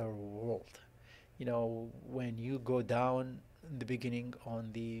another world. When you go down in the beginning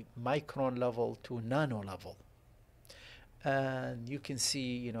on the micron level to nano level, and you can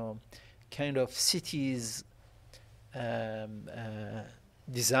see, kind of cities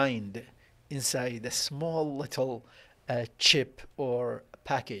designed inside a small little chip or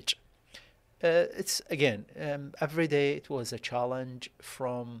package. It's again, every day it was a challenge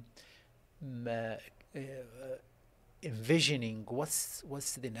from uh, uh, envisioning what's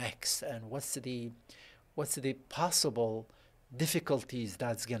the next and what's the possible difficulties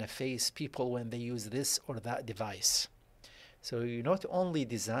that's going to face people when they use this or that device. So you not only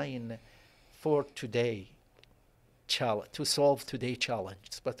design for today to solve today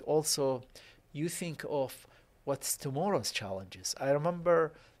challenges, but also you think of what's tomorrow's challenges. I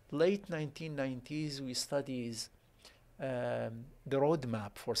remember late 1990s we studied the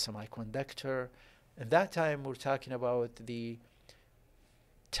roadmap for semiconductor. At that time we're talking about the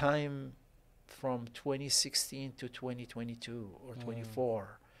time from 2016 to 2022 or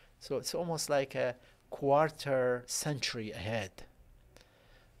 24. So it's almost like a quarter century ahead.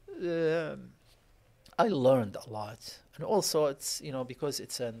 I learned a lot, and also it's because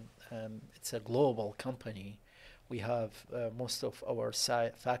it's a global company. We have most of our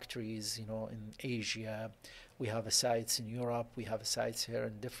factories in Asia. We have sites in Europe. We have sites here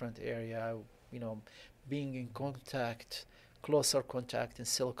in different area. Being in closer contact in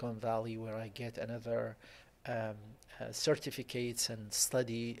Silicon Valley, where I get another certificates and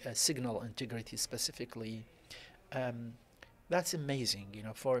study signal integrity specifically. That's amazing.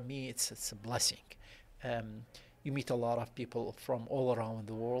 For me, it's a blessing. You meet a lot of people from all around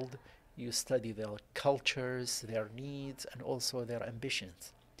the world. You study their cultures, their needs, and also their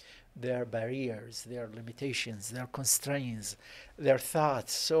ambitions, their barriers, their limitations, their constraints, their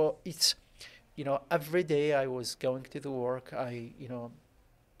thoughts. So it's, every day I was going to the work,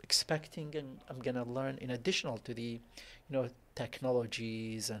 expecting and I'm gonna learn in additional to the,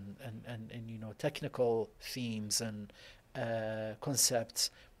 technologies and technical themes and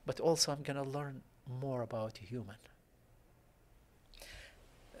concepts, but also I'm gonna learn more about a human.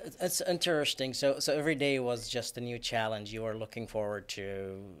 It's interesting. So every day was just a new challenge. You were looking forward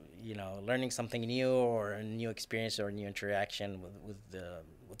to, learning something new or a new experience or a new interaction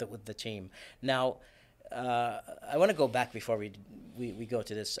with the team. Now, I want to go back before we go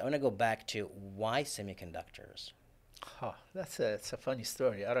to this. I want to go back to why semiconductors. It's a funny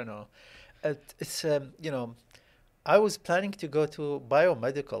story. I don't know. It's I was planning to go to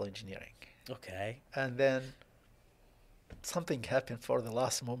biomedical engineering, Okay. and then something happened for the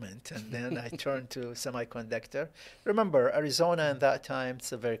last moment, and then I turned to semiconductor. Remember, Arizona at that time,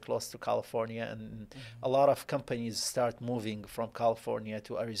 it's very close to California, and a lot of companies start moving from California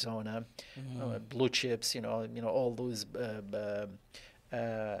to Arizona. Blue chips, all those,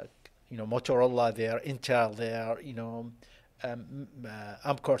 Motorola there, Intel there,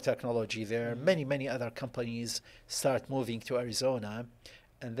 Amcor Technology there. Many other companies start moving to Arizona,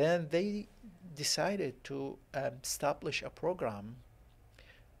 and then they decided to establish a program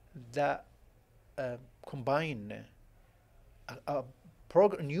that combine a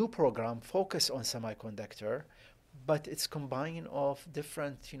new program focused on semiconductor but it's combined of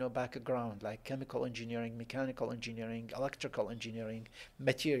different, background, like chemical engineering, mechanical engineering, electrical engineering,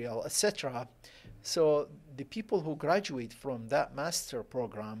 material, etc. So the people who graduate from that master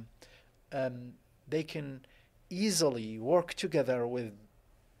program, um, they can easily work together with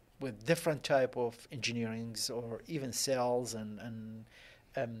different type of engineerings, or even sales and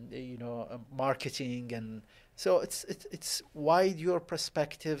marketing. And so it's wide your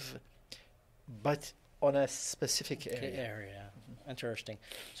perspective, but on a specific area. Interesting.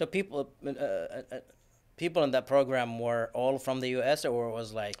 So people in that program were all from the U.S., or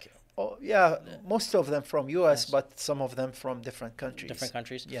was like Oh, yeah, most of them from US, Yes. but some of them from different countries. different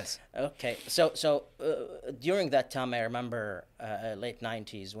countries? Yes. Okay. So during that time, I remember late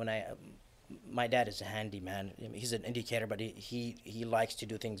 '90s when my dad is a handyman. I mean, he's an indicator, but he likes to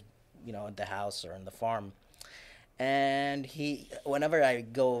do things, at the house or on the farm. And whenever I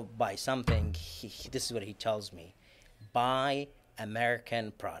go buy something, this is what he tells me: buy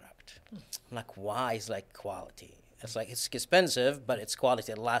American product. I'm like, why? It's like quality. It's like it's expensive, but it's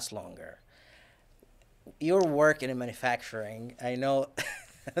quality. It lasts longer. Your work in manufacturing, I know,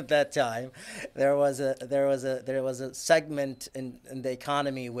 at that time, there was a segment in the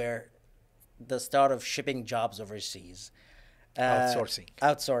economy where the start of shipping jobs overseas.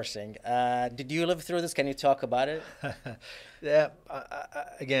 Outsourcing. Did you live through this? Can you talk about it? Yeah.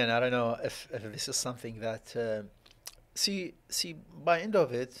 Again, I don't know if this is something that see by end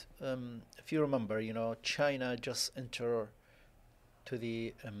of it, if you remember, China just entered to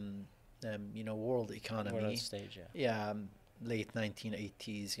the world economy. World stage, yeah. Yeah, late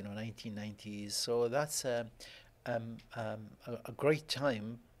 1980s, 1990s. So that's a great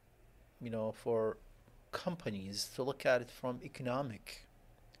time, for companies to look at it from economic,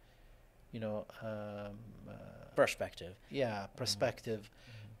 Perspective. yeah, perspective.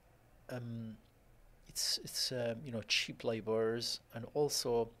 It's cheap laborers, and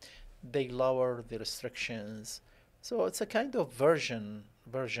also they lower the restrictions. So it's a kind of version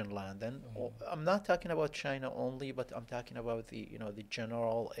land. And I'm not talking about China only, but I'm talking about the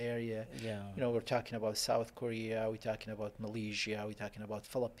general area. Yeah. We're talking about South Korea, we're talking about Malaysia, we're talking about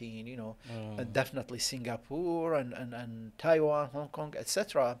Philippines, and definitely Singapore and Taiwan, Hong Kong,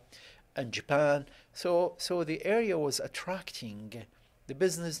 etc., and Japan. So the area was attracting the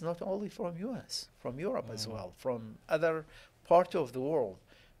business not only from US, from Europe as well, from other part of the world.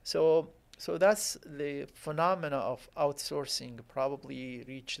 So that's the phenomena of outsourcing probably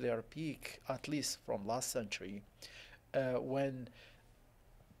reached their peak, at least from last century, when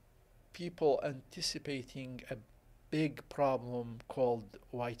people anticipating a big problem called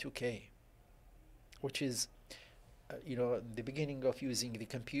Y2K, which is, the beginning of using the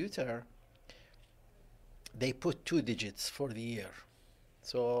computer. They put 2 digits for the year.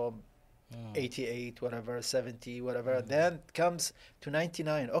 So 88, whatever, 70, whatever. Then comes to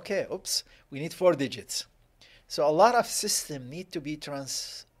 99. Okay, oops, we need 4 digits. So a lot of system need to be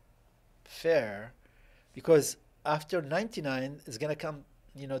transfer, because after 99 is going to come,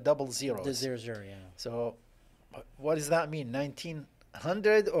 double zeros. The 00, yeah. So what does that mean?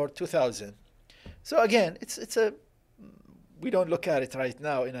 1900 or 2000? So again, we don't look at it right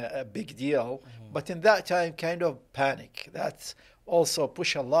now in a big deal, but in that time, kind of panic. That's also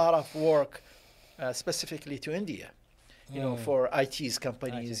push a lot of work, specifically to India, for IT's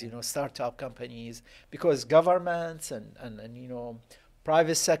companies, startup companies, because governments and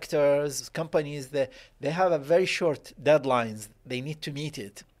private sectors, companies, they have a very short deadlines. They need to meet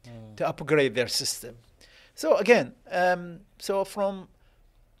it to upgrade their system. So again, so from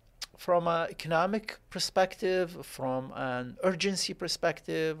an economic perspective, from an urgency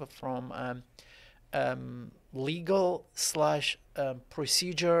perspective, from legal /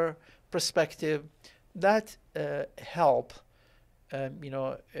 procedure perspective, that help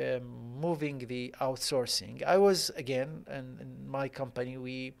moving the outsourcing. I was, again, in my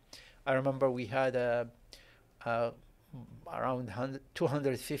company, I remember we had around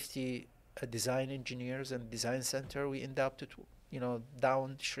 250 design engineers and design center. We end up to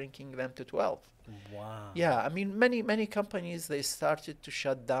down shrinking them to 12. Wow. Yeah, I mean, many companies, they started to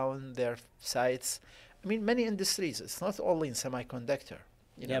shut down their sites. I mean, many industries. It's not only in semiconductor.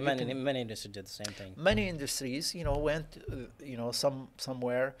 Many industries did the same thing. Many industries, went,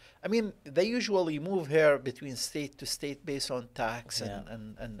 somewhere. I mean, they usually move here between state to state based on tax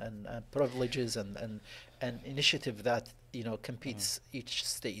and privileges and initiative that competes each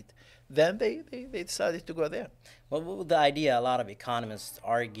state. Then they decided to go there. Well, the idea a lot of economists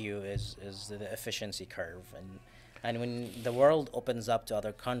argue is the efficiency curve, and when the world opens up to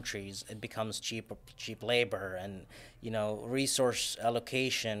other countries, it becomes cheap labor, and resource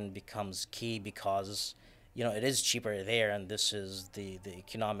allocation becomes key, because it is cheaper there, and this is the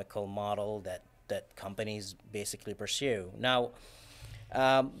economical model that companies basically pursue. Now,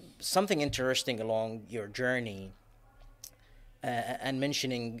 something interesting along your journey, and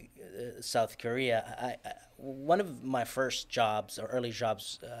mentioning South Korea, one of my first jobs or early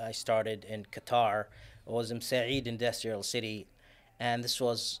jobs I started in Qatar was in Said Industrial City, and this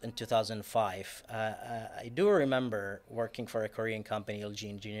was in 2005. I do remember working for a Korean company, LG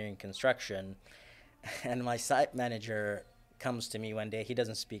Engineering Construction, and my site manager comes to me one day. He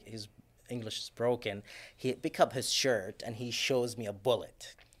doesn't speak, his English is broken. He pick up his shirt and he shows me a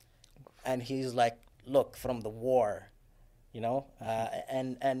bullet, and he's like, "Look, from the war,"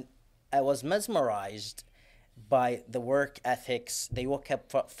 and I was mesmerized by the work ethics. They woke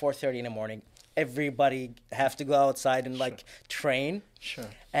up 4:30 in the morning. Everybody have to go outside and like train. Sure.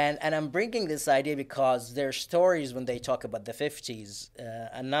 And I'm bringing this idea because their stories when they talk about the 50s.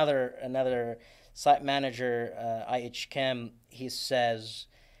 Another site manager, IH Chem, he says,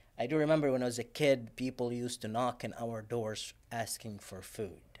 I do remember when I was a kid, people used to knock on our doors asking for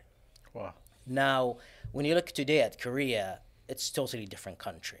food. Wow. Now, when you look today at Korea, it's totally different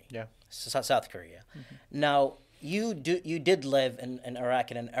country. Yeah. South Korea. Now, you did live in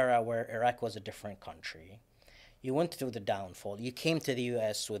Iraq in an era where Iraq was a different country. You went through the downfall. You came to the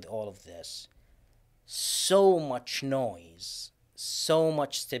U.S. with all of this. So much noise, so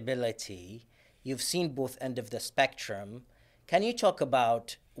much stability. You've seen both end of the spectrum. Can you talk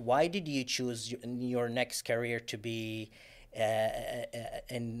about why did you choose your next career to be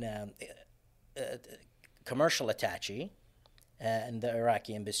in commercial attaché in the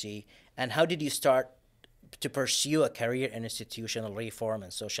Iraqi embassy, and how did you start to pursue a career in institutional reform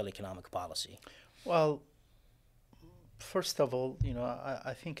and social economic policy? Well, first of all,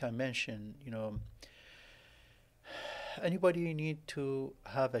 I think I mentioned, anybody need to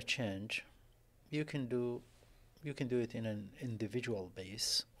have a change, you can do it in an individual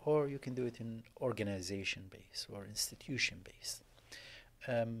base, or you can do it in organization base or institution base.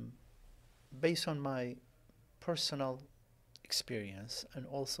 Based on my personal experience and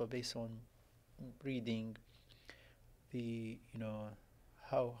also based on reading the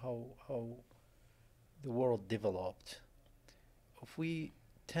how the world developed, if we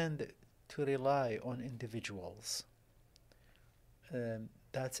tend to rely on individuals,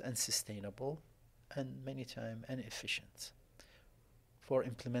 that's unsustainable and many times inefficient for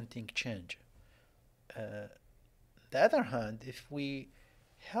implementing change. The other hand, if we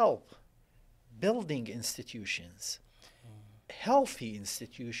help building institutions, healthy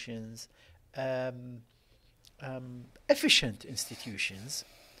institutions, efficient institutions,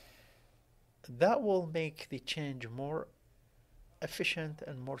 that will make the change more efficient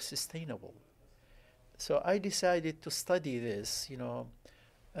and more sustainable. So I decided to study this,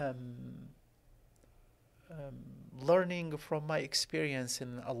 learning from my experience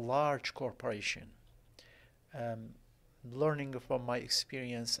in a large corporation, learning from my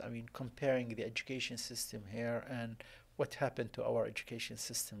experience, comparing the education system here and what happened to our education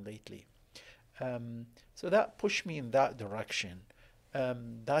system lately. So that pushed me in that direction.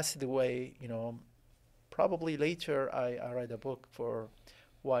 That's the way, probably later I read a book for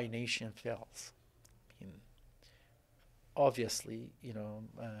Why Nation Fails. Obviously,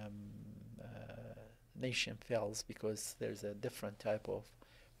 nation fails because there's a different type of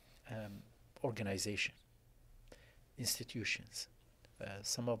organization, institutions,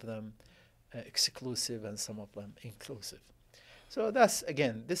 some of them exclusive and some of them inclusive. So that's,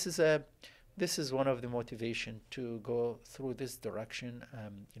 again, this is one of the motivation to go through this direction,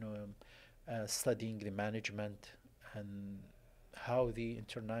 studying the management and how the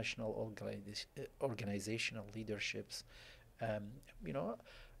international organizational leaderships,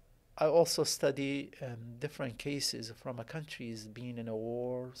 I also study different cases from a countries being in a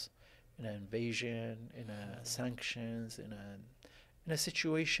wars, in an invasion, in a sanctions, in a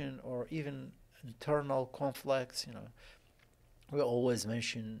situation, or even internal conflicts. We always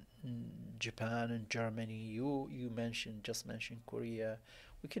mention Japan and Germany. You just mentioned Korea.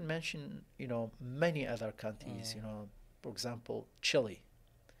 We can mention many other countries. For example, Chile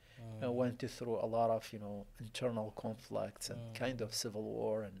went through a lot of internal conflicts and kind of civil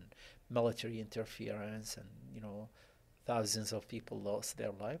war and military interference, and thousands of people lost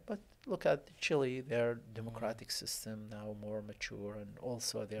their life. But look at Chile, their democratic system now more mature, and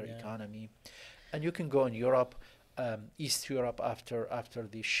also their economy. And you can go in Europe, East Europe after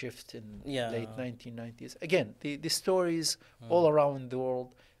the shift in late 1990s. Again, the stories all around the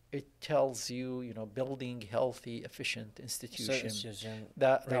world. It tells you, building healthy, efficient institutions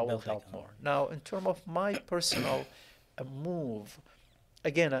that will help more. Now, in terms of my personal move,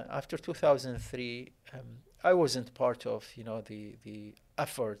 again, after 2003, I wasn't part of, the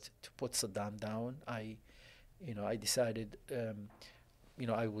effort to put Saddam down. I decided,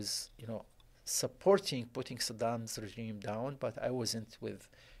 I was, supporting putting Saddam's regime down, but I wasn't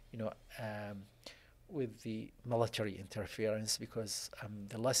you know, um, with the military interference, because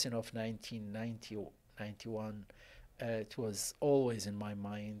the lesson of 1990, 91, it was always in my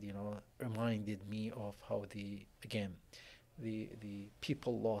mind, reminded me of how the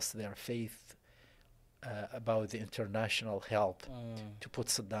people lost their faith about the international help to put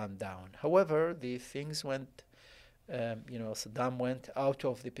Saddam down. However, the things went, Saddam went out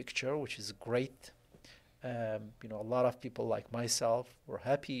of the picture, which is great. A lot of people like myself were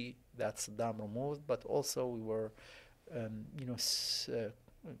happy that Saddam removed, but also we were,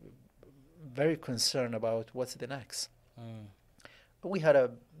 very concerned about what's the next. We had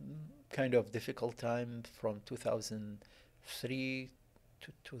a kind of difficult time from 2003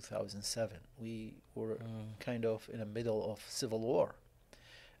 to 2007. We were kind of in the middle of civil war.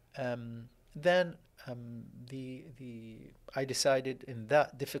 Then I decided in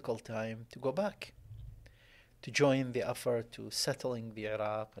that difficult time to go back, to join the effort to settling the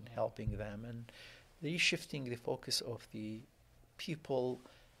Iraq and helping them, and reshifting the focus of the people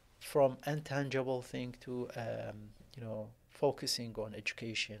from intangible thing to focusing on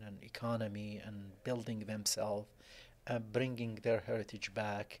education and economy and building themselves, bringing their heritage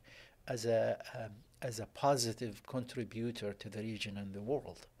back as a positive contributor to the region and the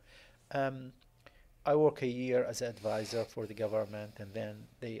world. I work a year as an advisor for the government, and then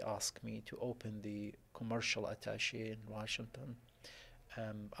they asked me to open the commercial attaché in Washington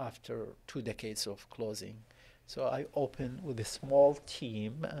after 2 decades of closing. So I opened with a small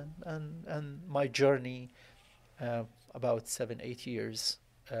team, and my journey, about 7-8 years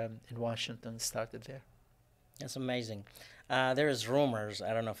in Washington, started there. That's amazing. There's rumors,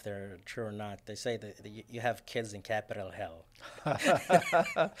 I don't know if they're true or not. They say that you have kids in Capitol Hill.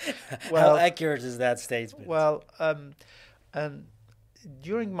 Well, how accurate is that statement? Well, and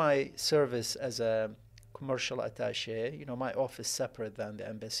during my service as a commercial attaché, my office separate than the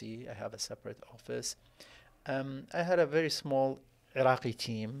embassy. I have a separate office. I had a very small Iraqi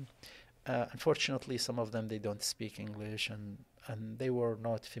team. Unfortunately, some of them, they don't speak English, and they were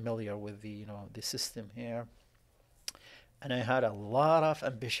not familiar with the system here. And I had a lot of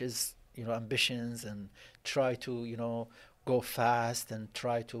ambitions, and try to go fast and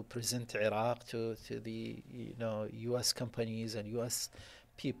try to present Iraq to the U.S. companies and U.S.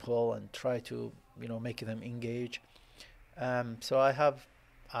 people, and try to make them engage. So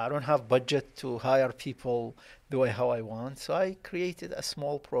I don't have budget to hire people the way how I want. So I created a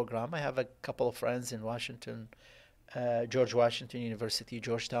small program. I have a couple of friends in Washington, George Washington University,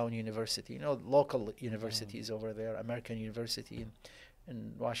 Georgetown University, local universities over there, American University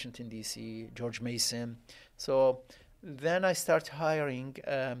in Washington, D.C., George Mason. So then I start hiring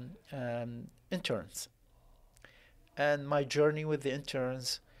interns. And my journey with the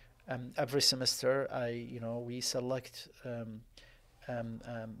interns, every semester, we select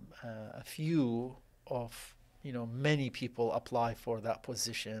a few of, many people apply for that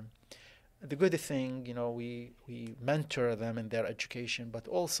position. The good thing, we mentor them in their education, but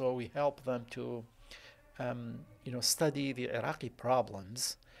also we help them to, study the Iraqi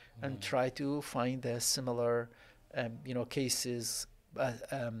problems and try to find a similar, cases,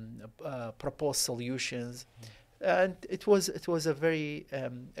 propose solutions. And it was a very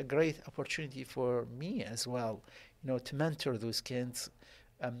a great opportunity for me as well, to mentor those kids.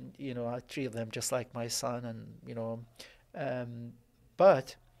 I treat them just like my son, and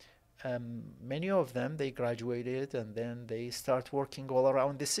but many of them, they graduated and then they start working all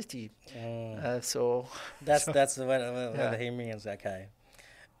around the city. So that's what he means. Okay.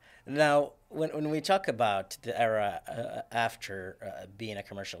 Now, when we talk about the era after being a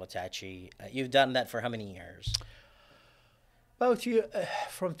commercial attaché, you've done that for how many years? About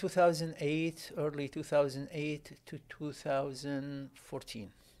from 2008, early 2008 to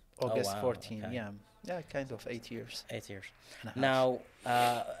 2014, August 14. Okay. Yeah, kind of 8 years. 8 years. Now,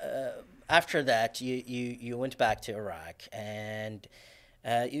 after that, you went back to Iraq, and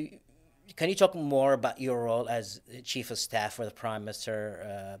can you talk more about your role as chief of staff for the Prime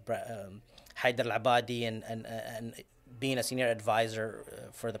Minister, Haider al-Abadi, and being a senior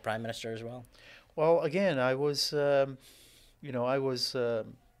advisor for the Prime Minister as well? Well, again, I was,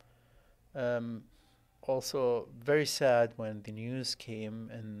 also very sad when the news came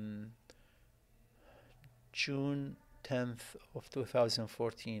in June 10th of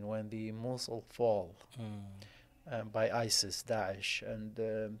 2014, when the Mosul fall by ISIS, Daesh,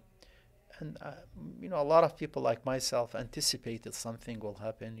 and and a lot of people like myself anticipated something will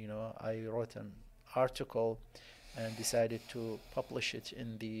happen. I wrote an article and decided to publish it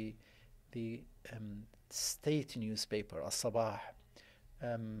in the state newspaper, al-Sabah,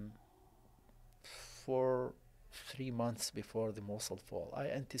 for 3 months before the Mosul fall. I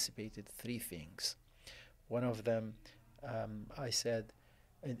anticipated three things. One of them, I said,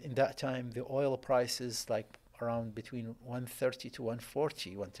 in that time, the oil prices like around between 130 to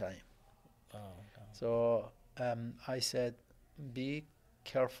 140 one time. Oh, so I said, be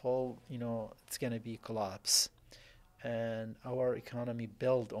careful, it's going to be collapse. And our economy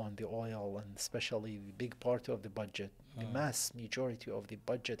built on the oil, and especially the big part of the budget, the mass majority of the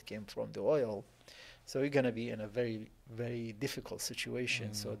budget came from the oil. So we're going to be in a very, very difficult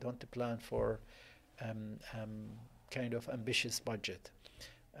situation. So don't plan for kind of ambitious budget.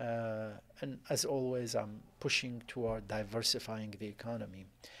 And as always, I'm pushing toward diversifying the economy.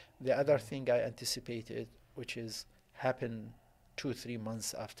 The other thing I anticipated, which is happened 2-3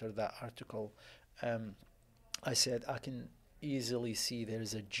 months after that article, I said I can easily see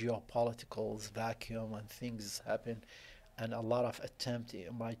there's a geopolitical vacuum and things happen, and a lot of attempt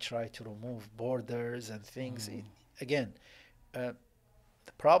might try to remove borders and things. Again, the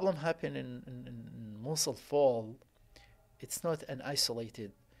problem happened in Mosul fall. It's not an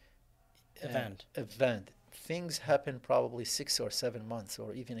isolated event. Things happen probably 6 or 7 months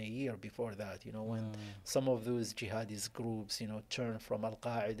or even a year before that, when some of those jihadist groups, turn from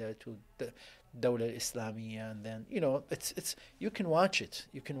al-Qaeda to the Dawla Islamiyya, and then, it's you can watch it.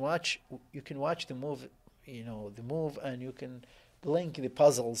 You can watch the move, and you can link the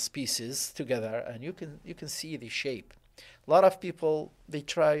puzzles pieces together, and you can see the shape. A lot of people, they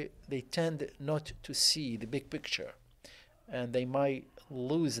tend not to see the big picture, and they might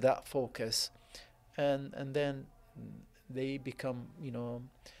lose that focus, and then they become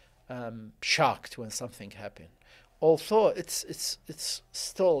shocked when something happens. Although it's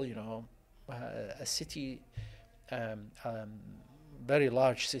still a city, very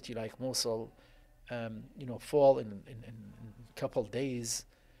large city like Mosul, fall in a couple days,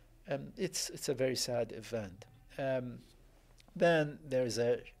 it's a very sad event. Then there's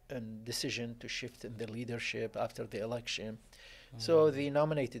a decision to shift in the leadership after the election. So the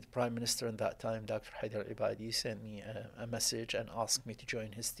nominated prime minister in that time, Dr. al-Abadi, sent me a message and asked me to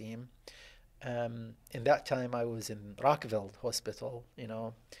join his team. In that time, I was in Rockville Hospital,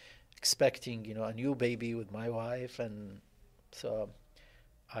 expecting, a new baby with my wife. And so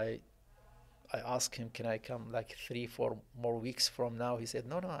I asked him, can I come like 3-4 more weeks from now? He said,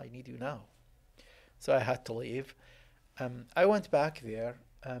 no, I need you now. So I had to leave. I went back there.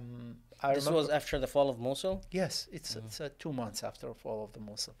 This was after the fall of Mosul? Yes, it's 2 months after the fall of the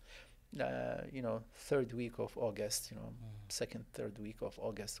Mosul. Third week of August, second, third week of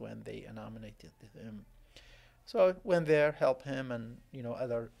August when they nominated him. So I went there, helped him and,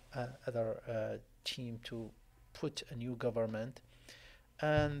 other team to put a new government,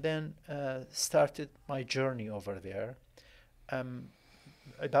 and then started my journey over there.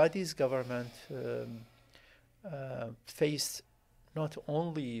 Abadi's government faced not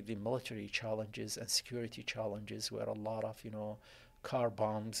only the military challenges and security challenges, where a lot of, car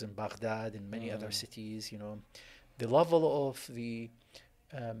bombs in Baghdad and many other cities, the level of the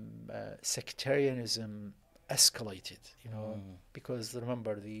sectarianism escalated, because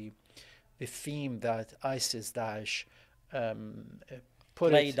remember the theme that ISIS, Daesh,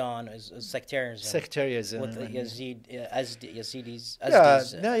 played on is sectarianism. With the Yazidis.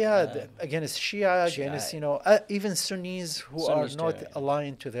 Against Shia, against, even Sunnis who Sunnis are not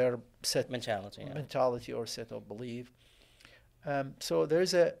aligned to their set mentality or set of belief. So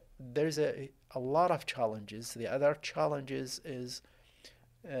there's a lot of challenges. The other challenges is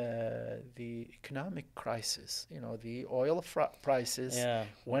the economic crisis. The oil prices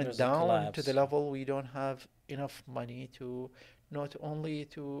went down to the level we don't have enough money to not only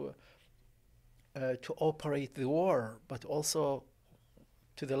to operate the war, but also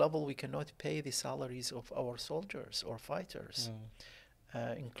to the level we cannot pay the salaries of our soldiers or fighters,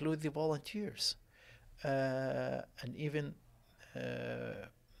 include the volunteers, and even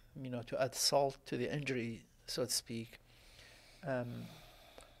to add salt to the injury, so to speak.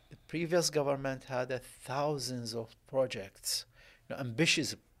 The previous government had thousands of projects,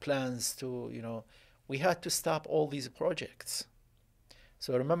 ambitious plans to, we had to stop all these projects.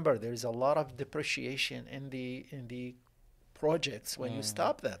 So remember, there is a lot of depreciation in the projects when you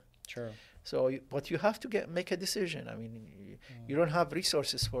stop them. Sure. So, but you have to make a decision. I mean, you don't have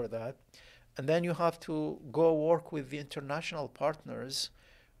resources for that, and then you have to go work with the international partners,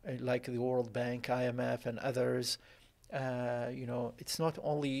 like the World Bank, IMF, and others, it's not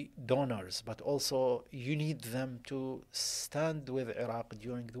only donors, but also you need them to stand with Iraq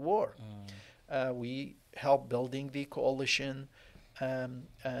during the war. We help building the coalition,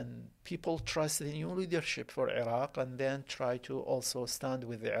 and people trust the new leadership for Iraq, and then try to also stand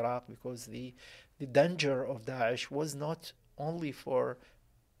with Iraq, because the danger of Daesh was not only for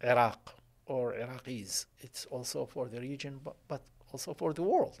Iraq or Iraqis, it's also for the region, but also for the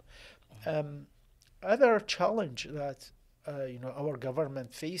world. Other challenge that our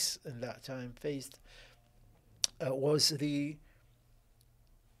government faced was the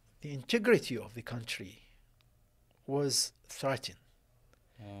integrity of the country was threatened.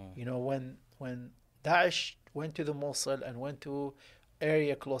 When Daesh went to the Mosul and went to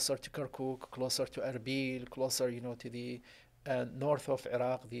area closer to Kirkuk, closer to Erbil, closer to the north of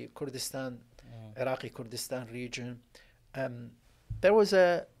Iraq, the Kurdistan, Iraqi Kurdistan region, there was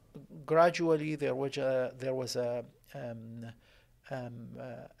a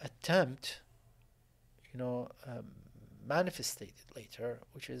attempt, manifested later,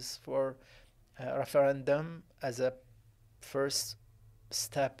 which is for a referendum as a first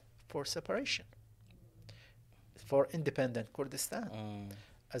step for separation, for independent Kurdistan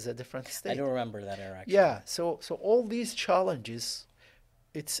as a different state. I do remember that era. Actually. Yeah. So all these challenges,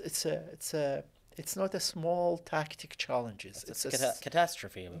 it's not a small tactic challenges. It's a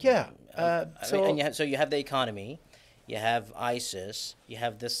catastrophe. Yeah. So you have the economy, you have ISIS, you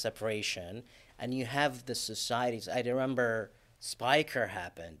have this separation, and you have the societies. I remember Spiker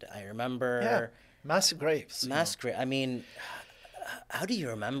happened. I remember mass graves. I mean, how do you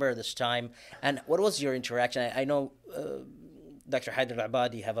remember this time? And what was your interaction? I know Dr.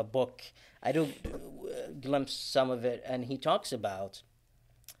 al-Abadi have a book. I do glimpse some of it, and he talks about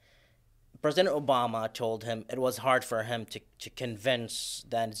President Obama told him it was hard for him to convince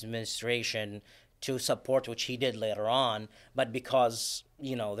the administration to support, which he did later on, but because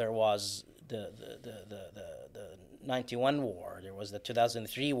there was the 91 war, there was the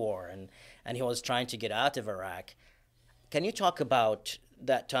 2003 war, and he was trying to get out of Iraq. Can you talk about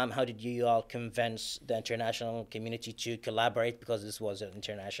that time? How did you all convince the international community to collaborate, because this was an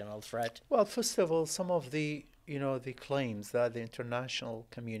international threat? Well, first of all, some of the the claims that the international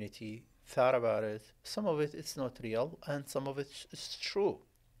community thought about it, some of it's not real, and some of it's true.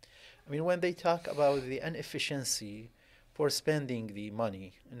 I mean, when they talk about the inefficiency for spending the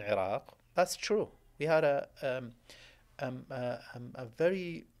money in Iraq, that's true. We had a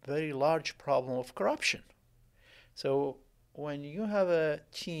very, very large problem of corruption. So when you have a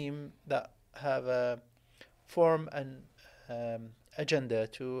team that have a form an agenda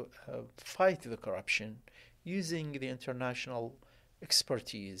to fight the corruption, using the international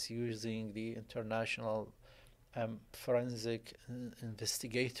expertise, using the international forensic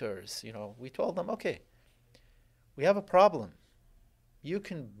investigators, we told them, okay, we have a problem. You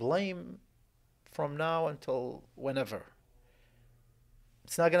can blame from now until whenever.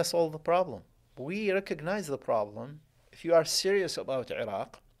 It's not going to solve the problem. We recognize the problem. If you are serious about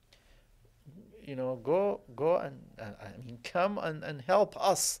Iraq, go and come and help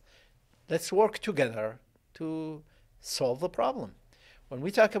us. Let's work together to solve the problem. When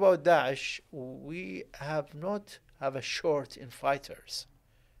we talk about Daesh, we have not have a short in fighters.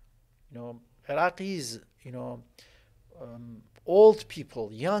 Iraqis, old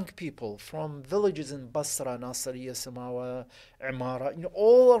people, young people from villages in Basra, Nasiriyah, Samawa, Imara,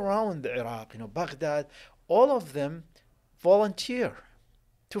 all around Iraq, Baghdad, all of them volunteer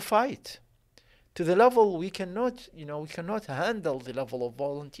to fight to the level we cannot handle the level of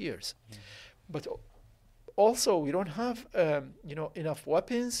volunteers. But also, we don't have enough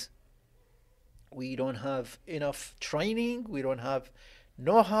weapons. We don't have enough training. We don't have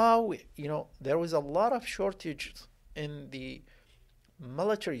know-how. There was a lot of shortage in the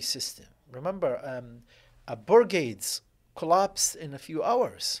military system. Remember, brigades collapsed in a few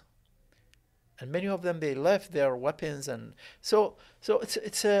hours, and many of them, they left their weapons, and so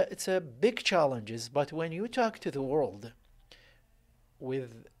it's a big challenges. But when you talk to the world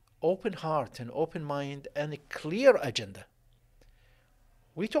with open heart and open mind and a clear agenda,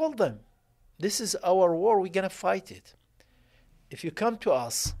 we told them, this is our war, we're going to fight it. If you come to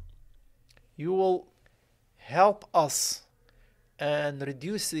us, you will help us and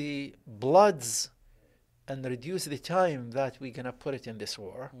reduce the bloods and reduce the time that we're going to put it in this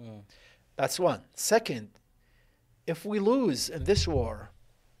war. That's one. Second, if we lose in this war,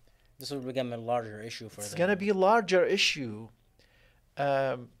 this will become a larger issue for them. It's going to be a larger issue.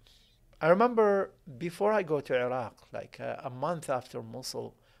 I remember before I go to Iraq, like a month after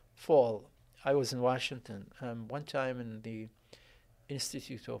Mosul fall, I was in Washington. One time in the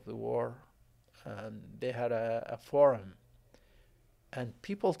Institute of the War they had a forum, and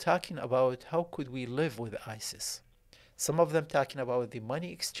people talking about how could we live with ISIS. Some of them talking about the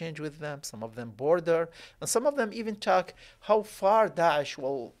money exchange with them, some of them border, and some of them even talk how far Daesh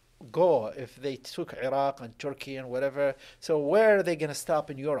will go if they took Iraq and Turkey and whatever. So where are they going to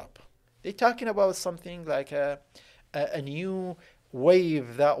stop in Europe? They're talking about something like a new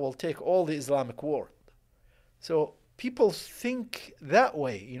wave that will take all the Islamic world. So people think that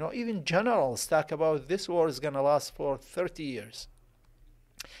way. You know, even generals talk about this war is going to last for 30 years.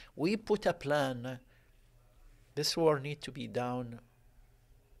 We put a plan. This war needs to be down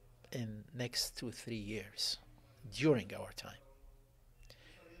in next 2-3 years during our time.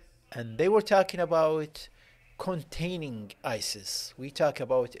 And they were talking about containing ISIS. We talk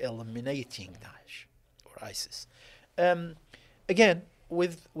about eliminating Daesh or ISIS. Again,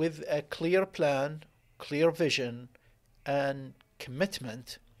 with a clear plan, clear vision, and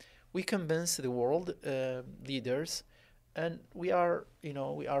commitment, we convince the world leaders, and we are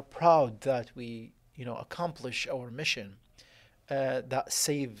proud that we accomplish our mission that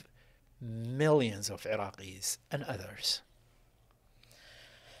save millions of Iraqis and others.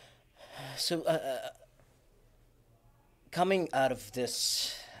 So, coming out of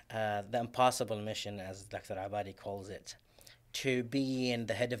this, the impossible mission, as Dr. Abadi calls it, to be in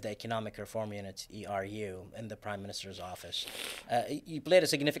the head of the Economic Reform Unit, ERU, in the Prime Minister's office, you played a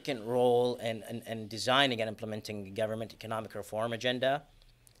significant role in designing and implementing the government economic reform agenda,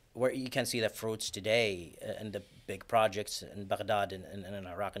 where you can see the fruits today in the big projects in Baghdad and in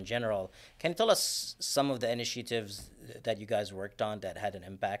Iraq in general. Can you tell us some of the initiatives that you guys worked on that had an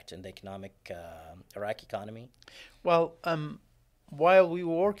impact in the economic Iraqi economy? Well, while we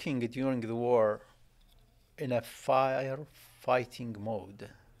were working during the war in a firefighting mode,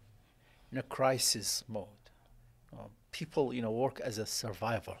 in a crisis mode, people, work as a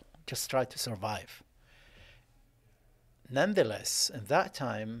survivor, just try to survive. Nonetheless, at that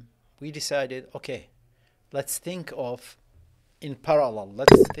time, we decided, okay, let's think of, in parallel,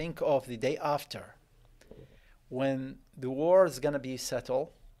 let's think of the day after, when the war is going to be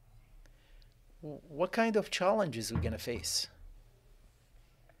settled, what kind of challenges we're going to face.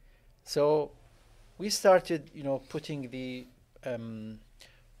 So we started, putting the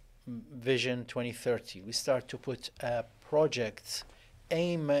Vision 2030. We start to put projects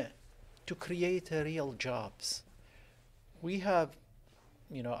aim to create real jobs. We have,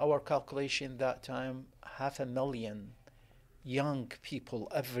 our calculation that time, 500,000 young people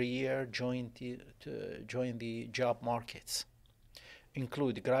every year join the job markets,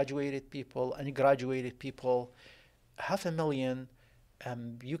 include graduated people, ungraduated people. 500,000,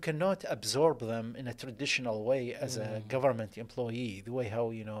 you cannot absorb them in a traditional way as a government employee, the way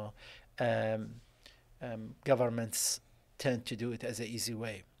how, governments tend to do it as an easy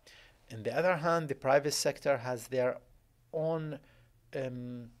way. On the other hand, the private sector has their own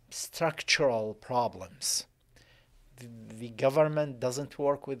structural problems. The government doesn't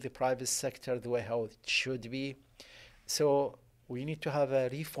work with the private sector the way how it should be. So we need to have a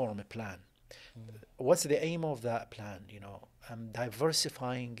reform plan. What's the aim of that plan?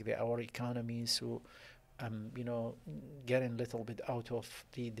 Diversifying our economy, so getting a little bit out of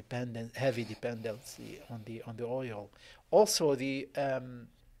the heavy dependency on the oil. Also the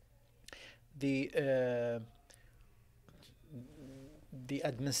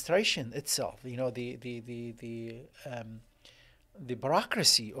administration itself, the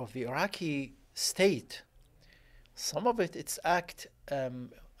bureaucracy of the Iraqi state. Some of it's act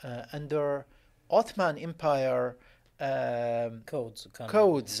under Ottoman Empire codes,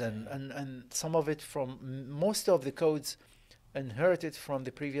 and some of it from most of the codes inherited from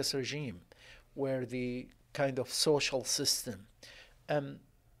the previous regime, where the kind of social system.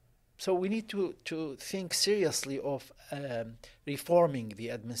 So we need to think seriously of reforming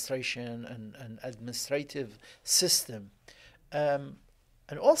the administration and administrative system.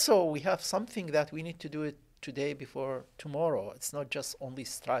 And also we have something that we need to do it today before tomorrow. It's not just only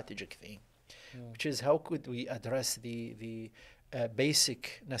strategic thing, which is how could we address the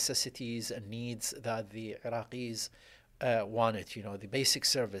basic necessities and needs that the Iraqis wanted, the basic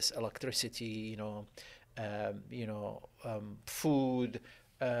service, electricity, food,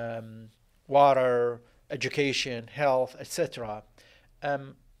 water, education, health, etc.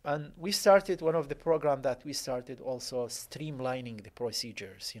 And we started, one of the programs that we started also streamlining the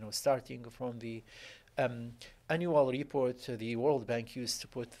procedures, starting from the annual report the World Bank used to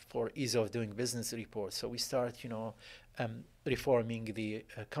put for ease of doing business reports. So we start, reforming the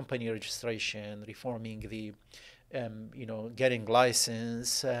company registration, reforming the, getting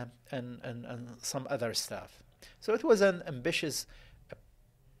license and some other stuff. So it was an ambitious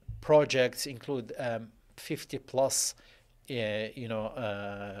projects include 50 plus,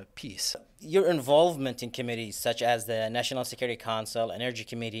 piece. Your involvement in committees such as the National Security Council, Energy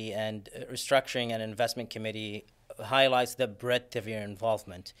Committee, and Restructuring and Investment Committee highlights the breadth of your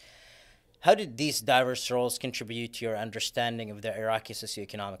involvement. How did these diverse roles contribute to your understanding of the Iraqi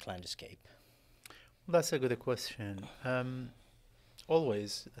socioeconomic landscape? That's a good question.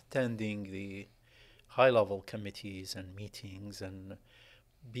 Always attending the high-level committees and meetings and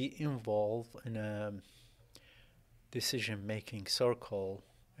be involved in a decision-making circle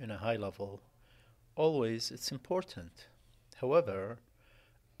in a high level, always it's important. However,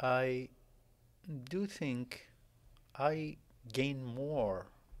 I do think I gain more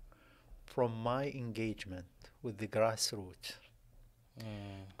from my engagement with the grassroots,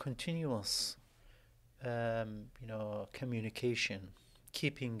 continuous, communication,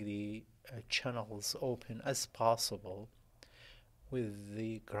 keeping the channels open as possible with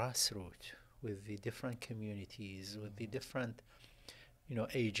the grassroots, with the different communities, with the different,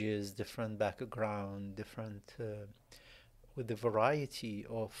 ages, different background, different, with the variety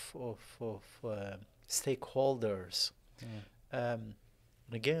of stakeholders.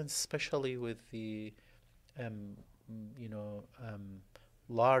 Again, especially with the,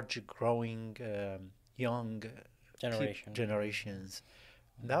 large growing young generations,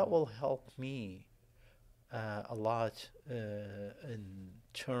 that will help me a lot in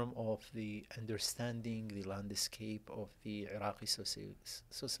terms of the understanding the landscape of the Iraqi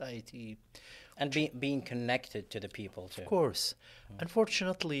society. And being connected to the people too. Of course.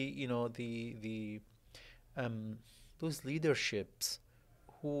 Unfortunately, those leaderships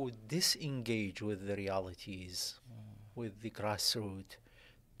who disengage with the realities, with the grassroots,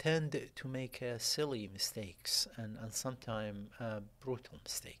 tend to make silly mistakes and sometimes brutal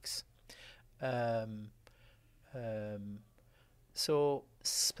mistakes. So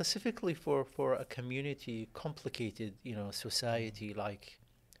specifically for a community, complicated, society like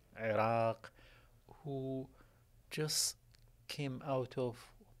Iraq, who just came out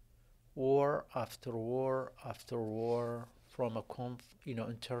of war after war after war, from a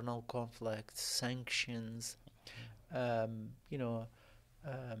internal conflict, sanctions,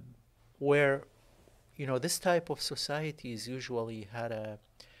 where this type of societies usually had a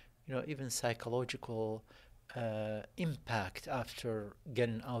even psychological impact after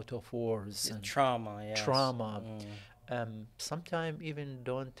getting out of wars and trauma. Yes. Sometimes even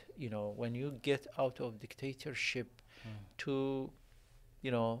don't, when you get out of dictatorship to,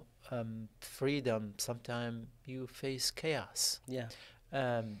 freedom, sometimes you face chaos. Yeah.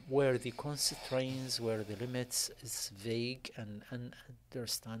 Where the constraints, where the limits is vague and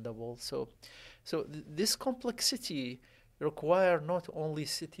understandable. So this complexity require not only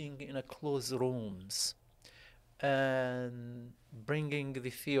sitting in a closed rooms and bringing the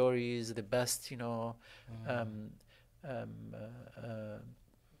theories, the best,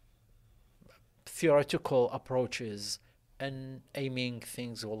 theoretical approaches, and aiming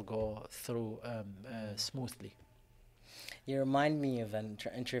things will go through smoothly. You remind me of an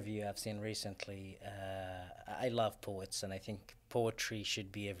interview I've seen recently. I love poets, and I think poetry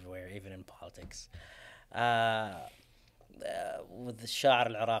should be everywhere, even in politics. With the Sha'ar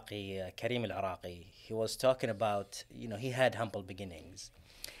al-Iraqi, Karim al-Iraqi, he was talking about, he had humble beginnings.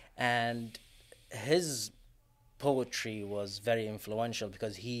 And his poetry was very influential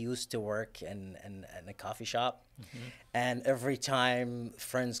because he used to work in a coffee shop. And every time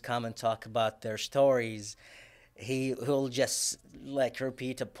friends come and talk about their stories, he'll just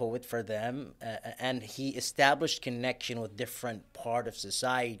repeat a poet for them, and he established connection with different part of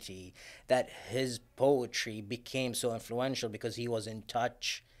society, that his poetry became so influential because he was in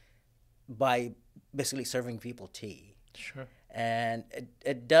touch by basically serving people tea. Sure. And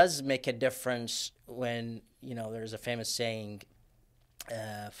it does make a difference when, there's a famous saying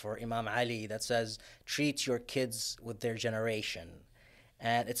for Imam Ali that says, treat your kids with their generation.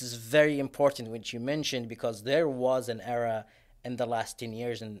 And it is very important, which you mentioned, because there was an era in the last 10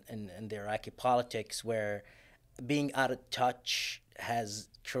 years in the Iraqi politics where being out of touch has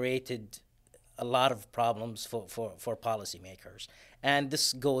created a lot of problems for policymakers. And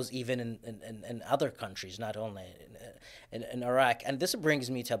this goes even in other countries, not only in Iraq. And this brings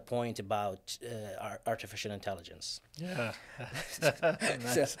me to a point about artificial intelligence. Yeah.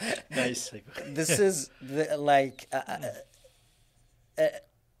 Nice. This is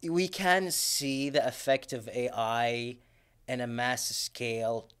we can see the effect of AI in a mass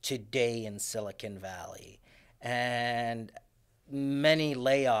scale today in Silicon Valley. And many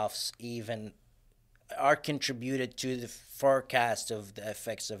layoffs even are contributed to the forecast of the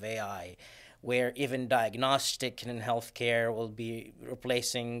effects of AI, where even diagnostic in healthcare will be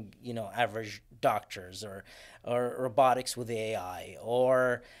replacing, average doctors, or robotics with AI,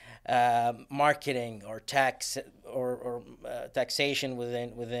 or marketing, or taxation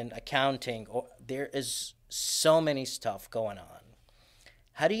within accounting. Or there is so many stuff going on.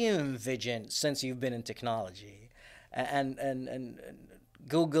 How do you envision, since you've been in technology, and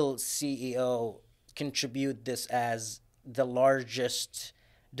Google CEO contribute this as the largest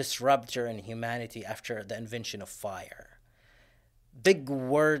disruptor in humanity after the invention of fire? Big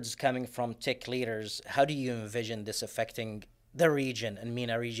words coming from tech leaders. How do you envision this affecting the region, and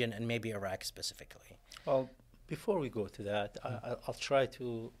MENA region, and maybe Iraq specifically? Well, before we go to that, I'll try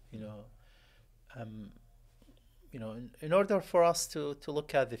to, in order for us to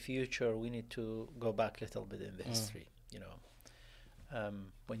look at the future, we need to go back a little bit in the history.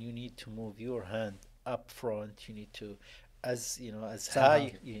 When you need to move your hand up front, you need to, as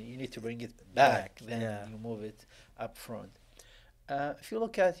high, you need to bring it back, then you move it up front. If you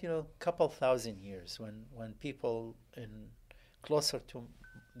look at, couple thousand years, when people closer to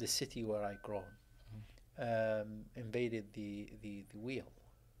the city where I grew, invaded the wheel.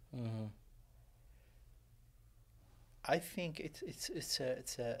 Mm-hmm. I think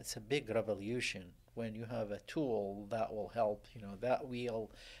it's a big revolution when you have a tool that will help. That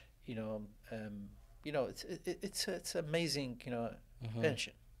wheel. It's amazing.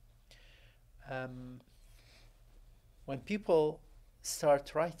 Invention. When people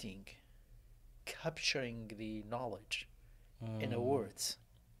start writing, capturing the knowledge in words.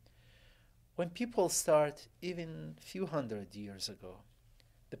 When people start, even a few hundred years ago,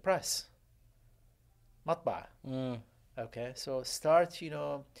 the press, matba'a. Okay, so start,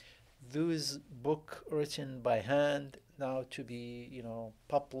 those book written by hand now to be,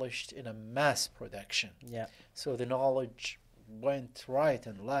 published in a mass production. Yeah. So the knowledge went right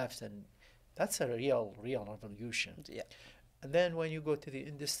and left, and that's a real revolution. Yeah. And then when you go to the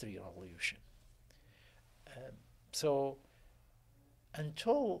industry revolution, so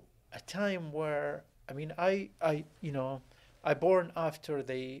until a time where, I born after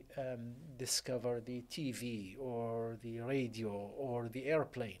they discover the TV or the radio or the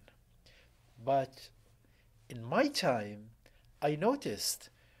airplane. But in my time, I noticed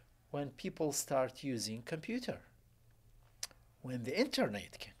when people start using computer, when the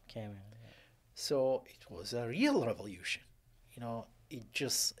internet came in. So it was a real revolution. It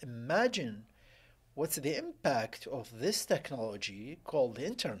just imagine what's the impact of this technology called the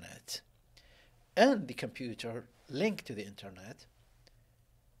internet and the computer linked to the internet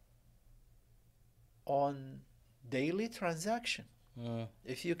on daily transaction.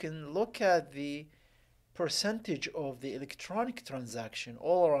 If you can look at the percentage of the electronic transaction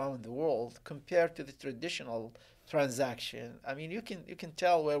all around the world compared to the traditional transaction, you can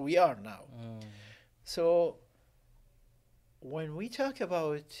tell where we are now. So when we talk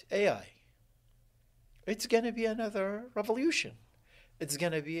about AI, it's going to be another revolution. It's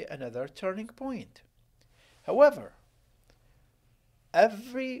going to be another turning point. However,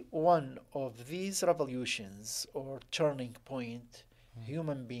 every one of these revolutions or turning point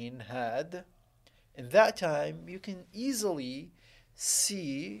human being had, in that time, you can easily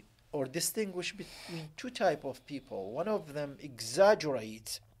see or distinguish between two types of people. One of them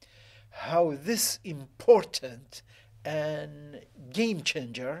exaggerates how this important and game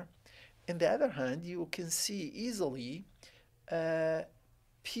changer. On the other hand, you can see easily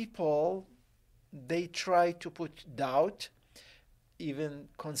people, they try to put doubt, even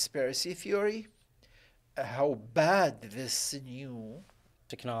conspiracy theory, how bad this new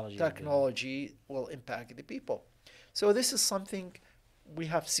technology will impact the people. So this is something we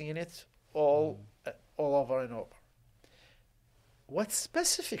have seen it all over and over. What's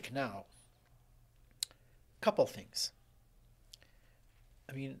specific now? Couple things.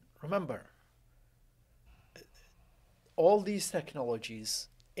 Remember, all these technologies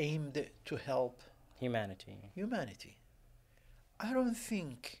aimed to help humanity. I don't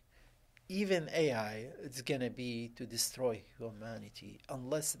think even AI is going to be to destroy humanity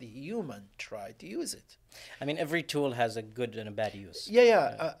unless the human try to use it. Every tool has a good and a bad use.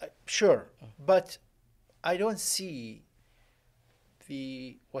 Sure. But I don't see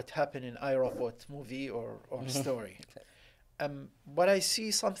what happened in iRobot movie or story. But I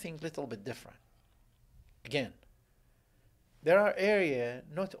see something little bit different. Again, there are areas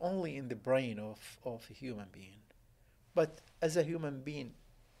not only in the brain of a human being, but as a human being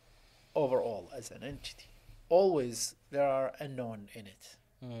overall, as an entity. Always there are unknown in it.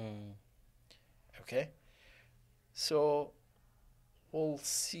 Okay? So we'll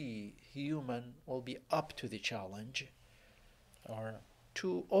see human will be up to the challenge,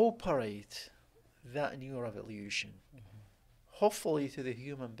 to operate that new revolution, hopefully to the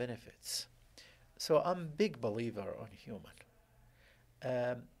human benefits. So I'm a big believer on human.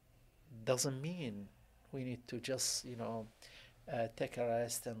 Doesn't mean we need to just, take a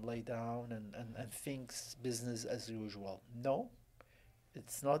rest and lay down and think business as usual. No,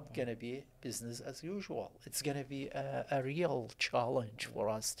 it's not going to be business as usual. It's going to be a real challenge for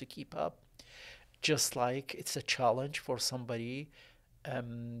us to keep up, just like it's a challenge for somebody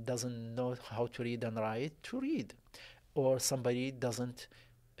doesn't know how to read and write to read, or somebody doesn't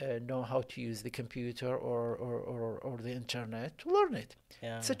know how to use the computer or the internet to learn it.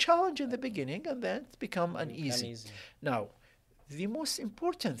 Yeah. It's a challenge in the beginning, and then it's become an easy. Now, the most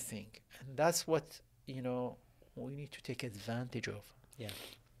important thing, and that's what we need to take advantage of. Yeah.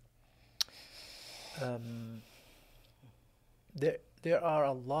 There are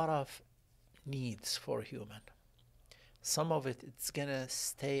a lot of needs for human. Some of it's gonna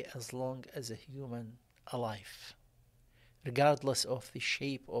stay as long as a human alive, regardless of the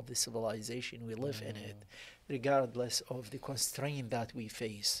shape of the civilization we live in it, regardless of the constraint that we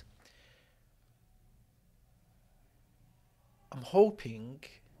face. I'm hoping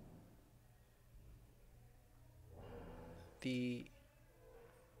the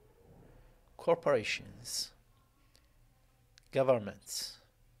corporations, governments,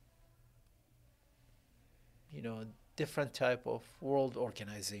 different type of world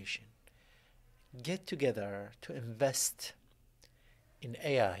organization get together to invest in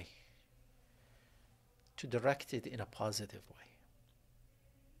AI, to direct it in a positive way.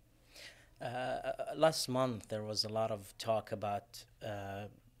 Last month, there was a lot of talk about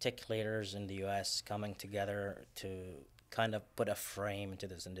tech leaders in the U.S. coming together to kind of put a frame into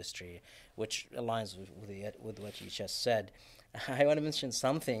this industry, which aligns with what you just said. I want to mention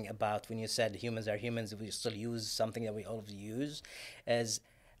something about when you said humans are humans, we still use something that we all use, as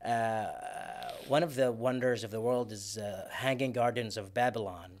one of the wonders of the world is Hanging Gardens of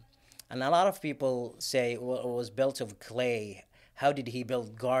Babylon. And a lot of people say, well, it was built of clay. How did he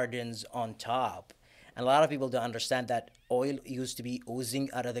build gardens on top? And a lot of people don't understand that oil used to be oozing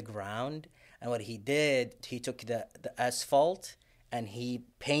out of the ground. And what he did, he took the asphalt and he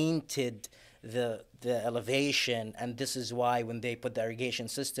painted the elevation. And this is why when they put the irrigation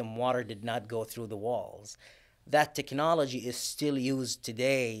system, water did not go through the walls. That technology is still used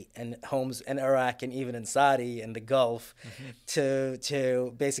today in homes in Iraq and even in Saudi and the Gulf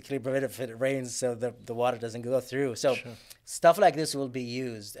to basically prevent if it rains so the water doesn't go through. So stuff like this will be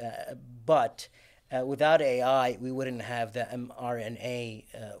used. But without AI, we wouldn't have the mRNA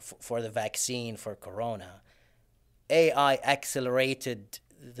for the vaccine for corona. AI accelerated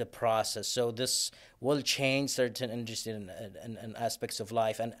the process. So this will change certain industries and aspects of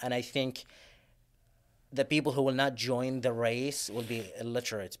life. And I think the people who will not join the race will be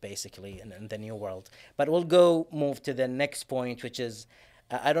illiterate, basically, in the new world. But we'll move to the next point, which is,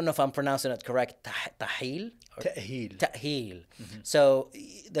 I don't know if I'm pronouncing it correct, Tahil? Ta'heel. Ta'heel. So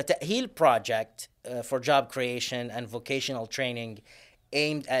the Ta'heel project for job creation and vocational training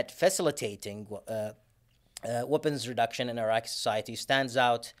aimed at facilitating weapons reduction in Iraqi society stands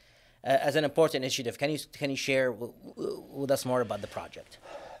out as an important initiative. Can you share with us more about the project?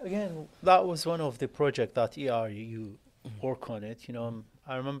 Again, that was one of the projects that ERU work on it.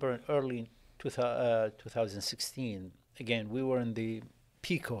 I remember in early 2016, again, we were in the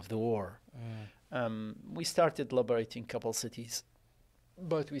peak of the war. We started liberating a couple cities,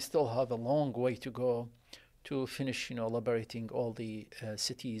 but we still have a long way to go to finish, liberating all the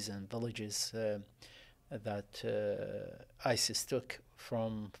cities and villages that ISIS took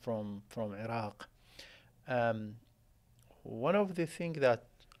from Iraq. One of the things that,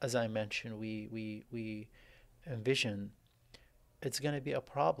 as I mentioned, we envision it's going to be a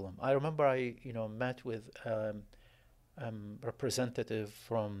problem. I remember I met with representative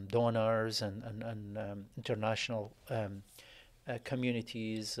from donors and international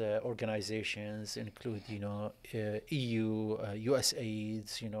communities, organizations, include EU, USAID,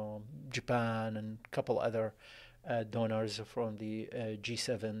 Japan, and a couple other donors from the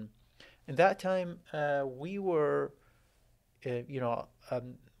G7. In that time, we were,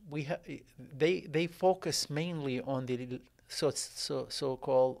 they focus mainly on the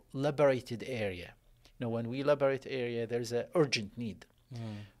so-called liberated area. When we liberate area, there's an urgent need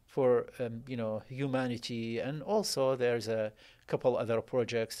for humanity, and also there's a couple other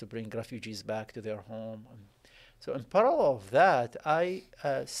projects to bring refugees back to their home. So in parallel of that, I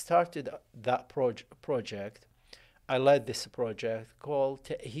started that project. I led this project called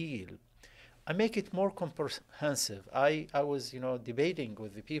Ta'heel, I make it more comprehensive. I was, debating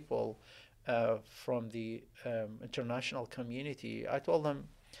with the people from the international community. I told them,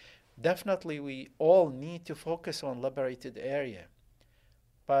 definitely we all need to focus on liberated area,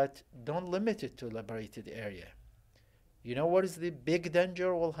 but don't limit it to liberated area. You know what is the big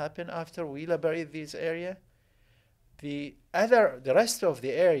danger will happen after we liberate this area? The rest of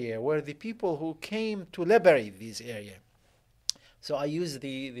the area were the people who came to liberate this area. So I use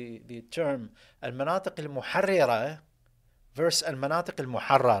the term المناطق المحررة versus المناطق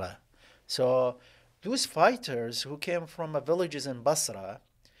المحررة. So those fighters who came from villages in Basra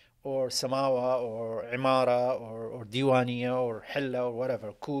or Samawa or Imara or Diwaniya or Hilla or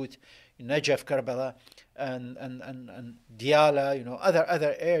whatever, Kut, Najaf, Karbala, and Diyala,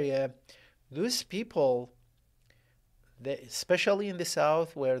 other area, those people, especially in the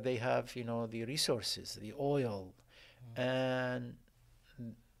south where they have, the resources, the oil, and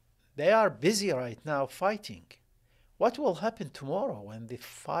they are busy right now fighting. What will happen tomorrow when the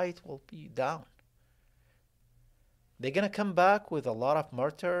fight will be down? They're going to come back with a lot of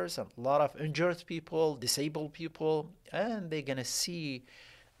martyrs and a lot of injured people, disabled people, and they're going to see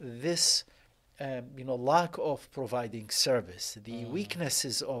this lack of providing service, the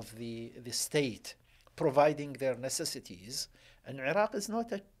weaknesses of the state providing their necessities. And Iraq is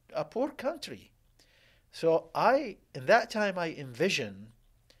not a poor country. So in that time, I envision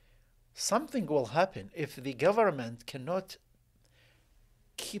something will happen if the government cannot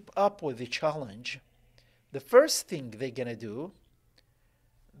keep up with the challenge. The first thing they're going to do,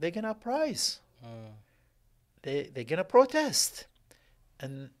 they're going to uprise. They're going to protest.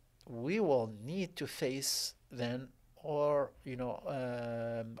 And we will need to face then our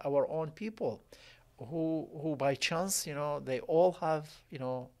own people who by chance, they all have,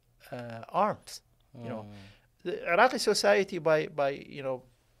 arms. The Iraqi society by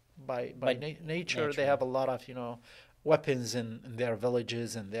nature, they have a lot of weapons in their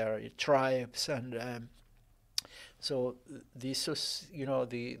villages and their tribes, and so the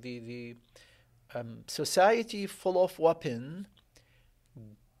society full of weapon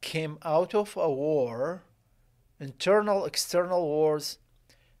came out of a war, internal external wars,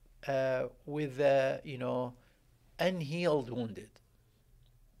 with unhealed wounded.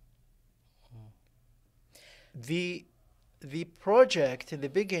 The project in the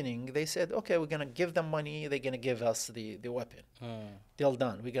beginning, they said, okay, we're going to give them money, they're going to give us the weapon. Deal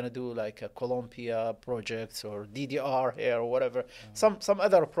done. We're going to do like a Colombia projects or DDR here or whatever, some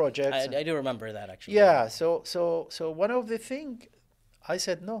other projects. I do remember that, actually. Yeah, so one of the things, I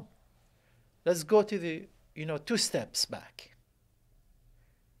said, no, let's go to the, 2 steps back.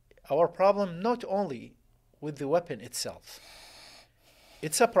 Our problem not only with the weapon itself.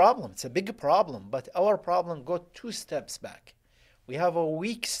 It's a problem. It's a big problem. But our problem goes 2 steps back. We have a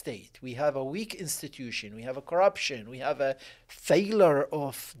weak state. We have a weak institution. We have a corruption. We have a failure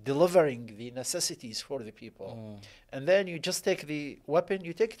of delivering the necessities for the people. And then you just take the weapon.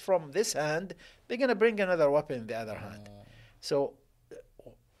 You take it from this hand. They're going to bring another weapon in the other hand. So,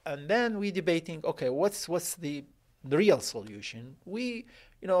 and then we debating, okay, what's the real solution? We,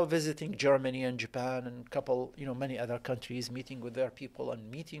 visiting Germany and Japan and couple, many other countries, meeting with their people and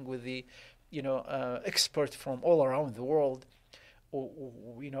meeting with the, experts from all around the world.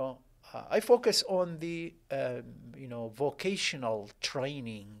 I focus on the, vocational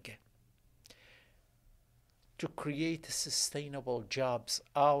training to create sustainable jobs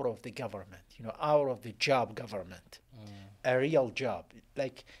out of the government, out of the job government, a real job,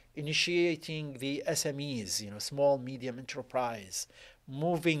 like initiating the SMEs, small, medium enterprise,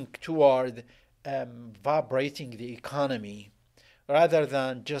 moving toward vibrating the economy rather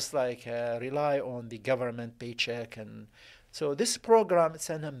than just like rely on the government paycheck. And so this program, it's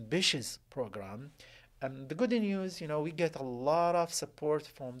an ambitious program. And the good news, we get a lot of support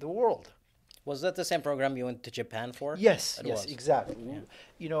from the world. Was that the same program you went to Japan for? Yes, exactly.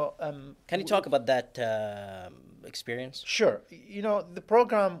 Yeah. Can you talk about that experience? Sure. The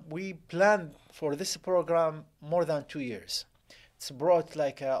program, we planned for this program more than 2 years. It's brought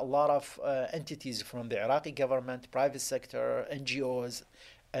like a lot of entities from the Iraqi government, private sector, NGOs,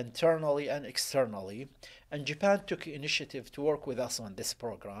 internally and externally. And Japan took initiative to work with us on this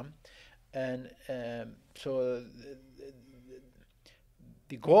program. And so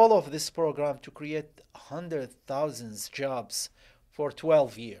the goal of this program to create 100,000 jobs for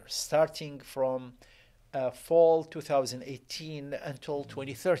 12 years, starting from fall 2018 until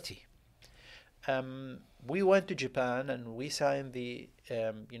 2030. We went to Japan and we signed the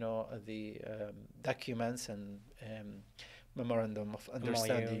documents and memorandum of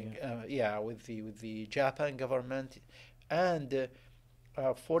understanding, with the Japan government, and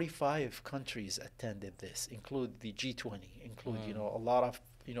 45 countries attended this, include the G20, include a lot of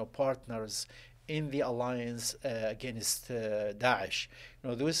partners in the alliance against Daesh.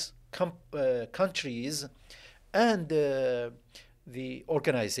 Those countries and the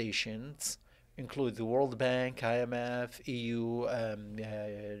organizations include the World Bank, IMF, EU,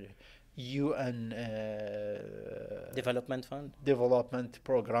 UN Development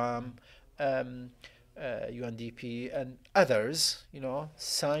Program, UNDP, and others,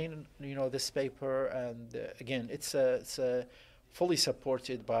 sign, this paper, and again, it's fully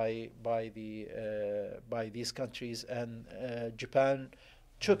supported by these countries, and Japan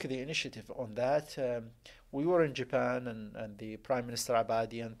took the initiative on that. We were in Japan, and the Prime Minister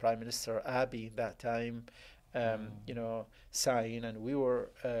al-Abadi and Prime Minister Abiy that time, sign, and we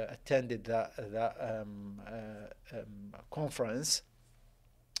were attended that conference.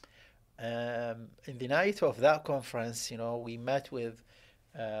 In the night of that conference, we met with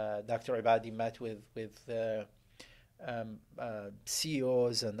Dr. Abadi met with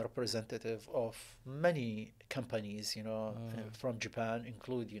CEOs and representatives of many companies, from Japan,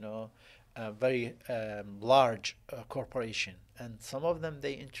 include, a very large corporation, and some of them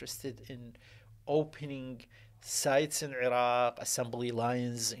they interested in opening sites in Iraq, assembly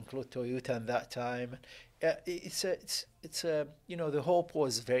lines, include Toyota at that time. It's the hope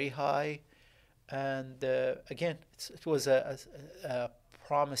was very high, and again, it was a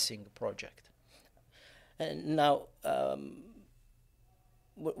promising project. And now,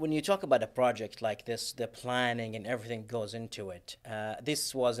 when you talk about a project like this, the planning and everything goes into it.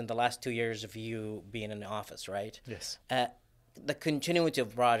 This was in the last 2 years of you being in the office, right? Yes. The continuity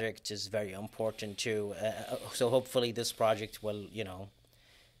of project is very important too. So hopefully this project will,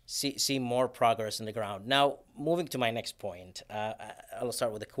 see more progress in the ground. Now, moving to my next point, I'll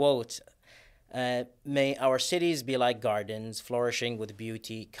start with a quote. May our cities be like gardens, flourishing with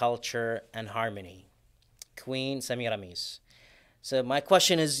beauty, culture, and harmony. Queen Semiramis. So my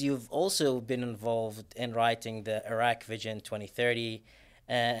question is, you've also been involved in writing the Iraq Vision 2030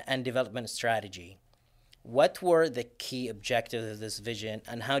 and development strategy. What were the key objectives of this vision,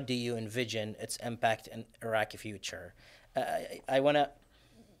 and how do you envision its impact in Iraqi future? I want to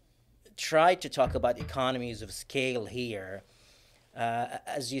try to talk about economies of scale here.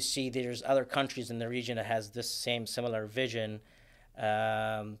 As you see, there's other countries in the region that has this similar vision.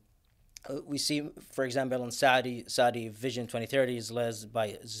 We see, for example, in Saudi Vision 2030 is led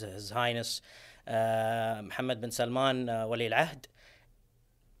by His Highness Mohammed bin Salman Wali al-Ahd.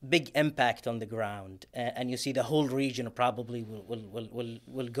 Big impact on the ground, and you see the whole region probably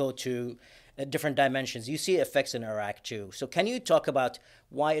will go to different dimensions. You see effects in Iraq too. So can you talk about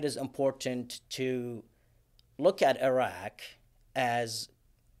why it is important to look at Iraq as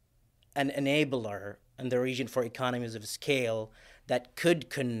an enabler in the region for economies of scale that could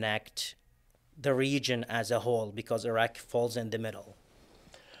connect the region as a whole, because Iraq falls in the middle?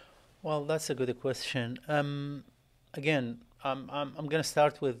 Well, that's a good question. Again, I'm going to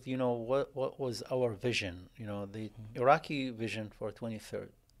start with what was our vision. The Iraqi vision for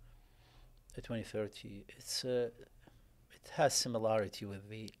 2030. It has similarity with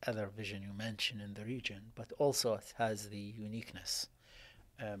the other vision you mentioned in the region, but also it has the uniqueness.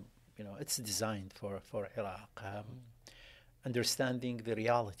 It's designed for Iraq. Understanding the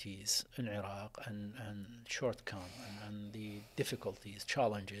realities in Iraq and shortcomings and the difficulties,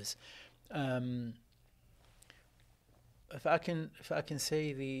 challenges. If I can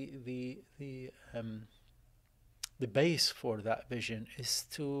say the base for that vision is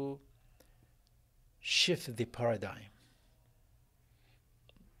to shift the paradigm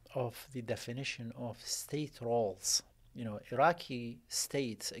of the definition of state roles. Iraqi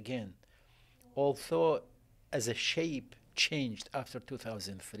states, again, although as a shape changed after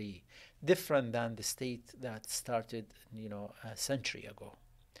 2003, different than the state that started a century ago,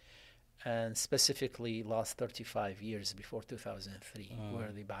 and specifically last 35 years before 2003,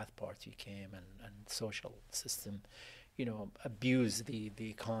 where the Ba'ath Party came and social system, abused the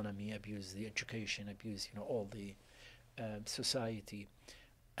economy, abused the education, abused all the society.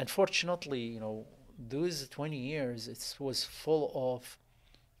 Unfortunately, those 20 years, it was full of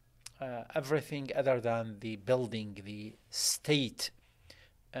everything other than the building the state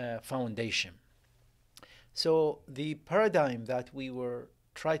foundation. So the paradigm that we were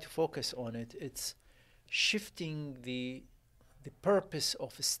try to focus on it's shifting the purpose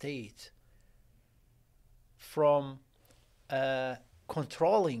of a state from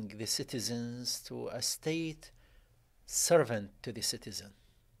controlling the citizens to a state servant to the citizen.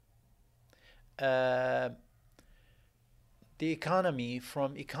 the economy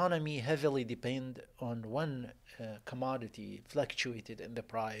from economy heavily depend on one commodity fluctuated in the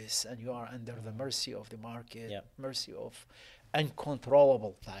price, and you are under the mercy of the market, mercy of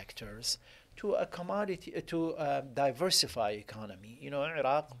uncontrollable factors, to a commodity, to a diversify economy.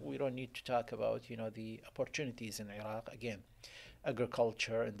 Iraq, we don't need to talk about, the opportunities in Iraq. Again,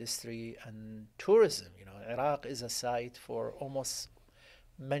 agriculture, industry, and tourism. Iraq is a site for almost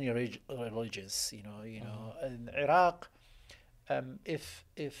many religions. In Iraq, if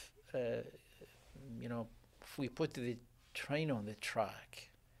we put the train on the track,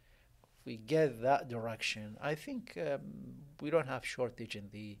 if we get that direction, I think we don't have shortage in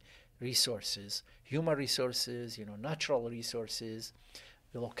the resources, human resources, natural resources.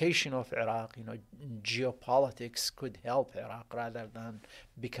 The location of Iraq, geopolitics could help Iraq rather than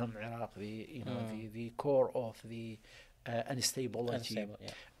become Iraq the core of the instability. Unstable,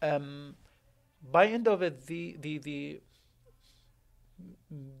 yeah. By end of it, the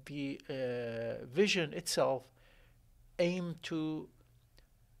vision itself aimed to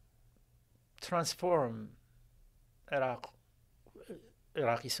transform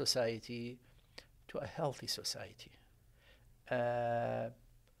Iraqi society to a healthy society.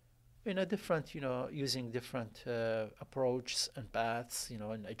 In a different, using different approaches and paths,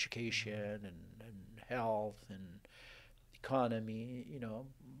 in education and health and economy,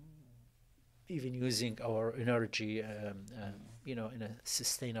 even using our energy, in a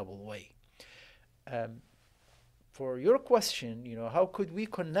sustainable way. For your question, how could we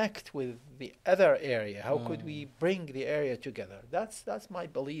connect with the other area? How could we bring the area together? That's my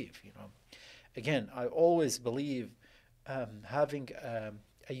belief. Again, I always believe having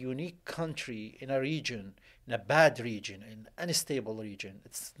a unique country in a region, in a bad region, in an unstable region,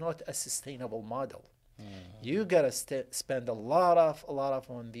 it's not a sustainable model. You gotta spend a lot of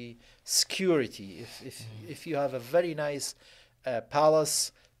on the security. If you have a very nice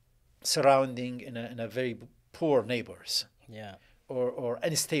palace surrounding in a very poor neighbors, or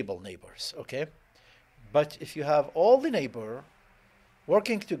unstable neighbors, okay. But if you have all the neighbor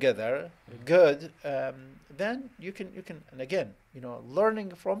working together, good, then you can. And again,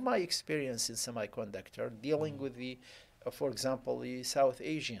 learning from my experience in semiconductor, dealing with the, for example, the South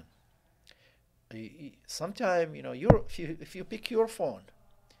Asian. Sometime, if you pick your phone,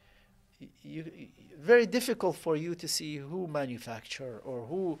 very difficult for you to see who manufacture or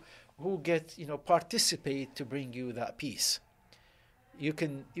who get participate to bring you that piece. You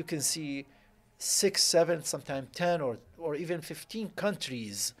can see 6, 7, sometimes 10 or even 15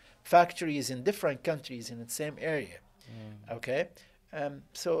 factories in different countries in the same area. Okay,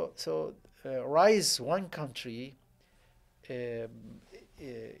 so rise one country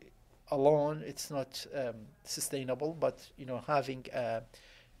alone, it's not sustainable. But having a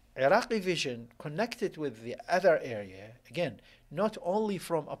Iraqi vision connected with the other area, again, not only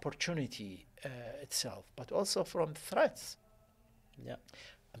from opportunity itself, but also from threats.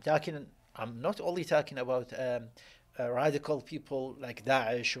 I'm not only talking about radical people like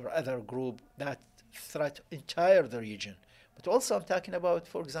Daesh or other group that threat entire the region, but also I'm talking about,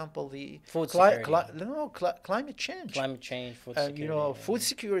 for example, the climate change. Food security. Food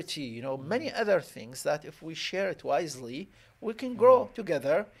security. Many other things that if we share it wisely, we can grow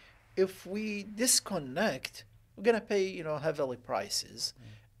together. If we disconnect, we're gonna pay heavily prices.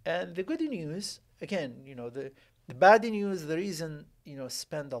 And the good news, again, the bad news, the reason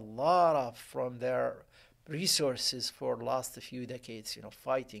spend a lot from their resources for the last few decades,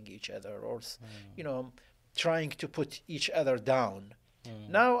 fighting each other or trying to put each other down.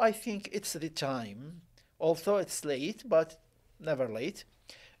 Now I think it's the time, although it's late, but never late.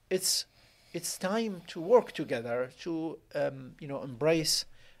 It's time to work together to embrace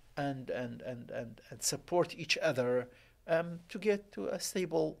and support each other to get to a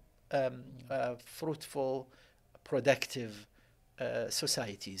stable, fruitful, productive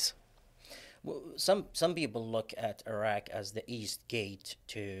societies. Well, some people look at Iraq as the east gate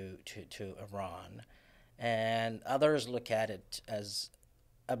to Iran, and others look at it as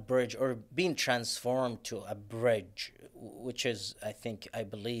a bridge or being transformed to a bridge, which is, I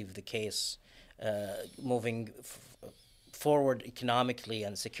believe, the case, moving forward economically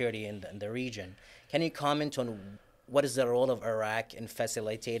and security in the region. Can you comment on what is the role of Iraq in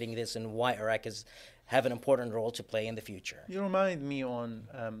facilitating this and why Iraq have an important role to play in the future? You remind me on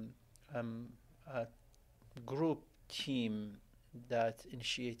a group team that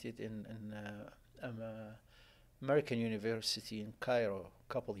initiated in American University in Cairo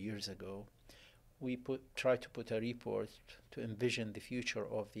a couple of years ago. We tried to put a report to envision the future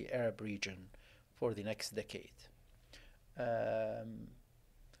of the Arab region for the next decade.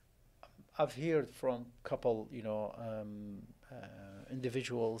 I've heard from couple,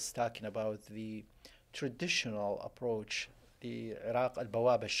 individuals talking about the traditional approach, the Iraq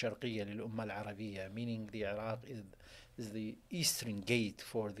al-Bawaba al-Sharqiyya lil-Umma al-Arabiyya, meaning the Iraq is the eastern gate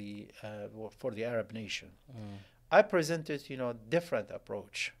for the Arab nation. I presented, different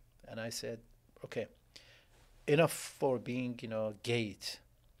approach, and I said, okay, enough for being, gate,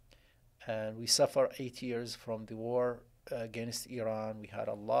 and we suffer 8 years from the war against Iran. We had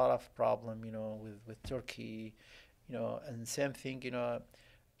a lot of problem, with Turkey, and same thing,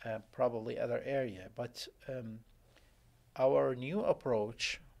 probably other area. But our new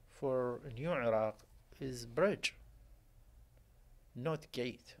approach for new Iraq is bridge, not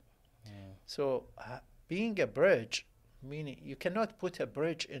gate. So being a bridge, meaning you cannot put a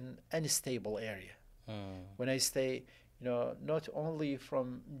bridge in unstable area. When I say, not only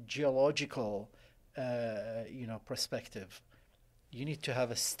from geological, perspective, you need to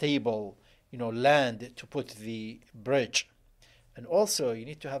have a stable, land to put the bridge, and also you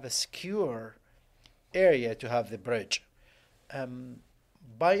need to have a secure area to have the bridge.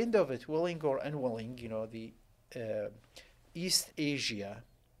 By end of it, willing or unwilling, the East Asia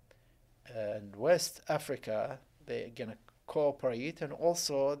and West Africa, they're gonna cooperate, and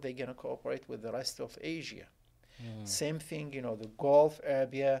also they're gonna cooperate with the rest of Asia. Same thing, the Gulf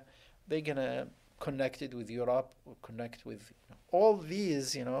area, they're gonna connect it with Europe, or connect with all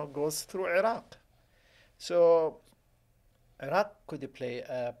these, goes through Iraq. So Iraq could play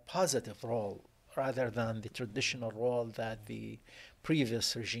a positive role rather than the traditional role that the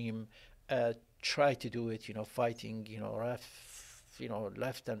previous regime tried to do it, fighting,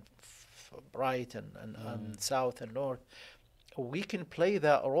 left and right and south and north. We can play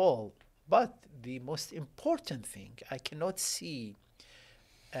that role, but the most important thing, I cannot see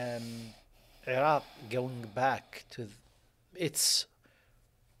Iraq going back to its,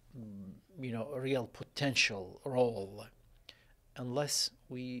 real potential role unless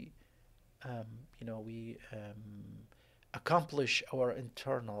we, accomplish our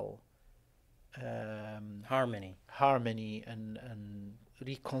internal harmony and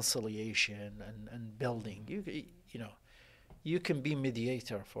reconciliation and building. You can be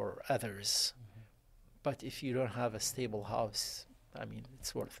mediator for others, but if you don't have a stable house,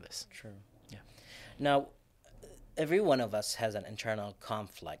 it's worthless. True. Yeah. Now, every one of us has an internal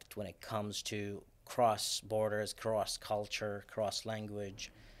conflict when it comes to cross borders, cross culture, cross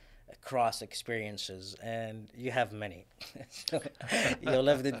language, cross experiences, and you have many. So, you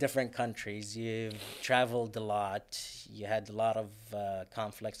lived in different countries, you've traveled a lot, you had a lot of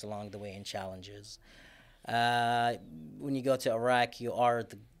conflicts along the way and challenges. When you go to Iraq, you are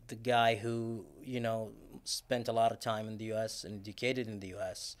the guy who, spent a lot of time in the U.S. and educated in the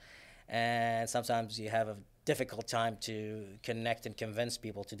U.S. And sometimes you have a difficult time to connect and convince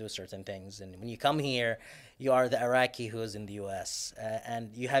people to do certain things. And when you come here, you are the Iraqi who is in the U.S.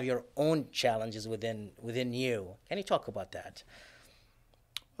 And you have your own challenges within you. Can you talk about that?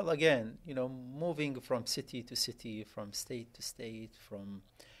 Well, again, moving from city to city, from state to state, from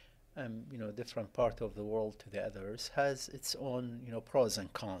different part of the world to the others has its own, pros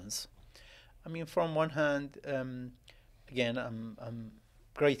and cons. From one hand, again, I'm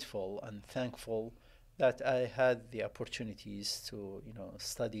grateful and thankful that I had the opportunities to,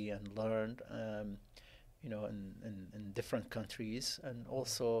 study and learn, in different countries, and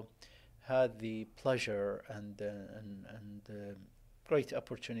also had the pleasure and great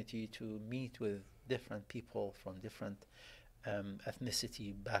opportunity to meet with different people from different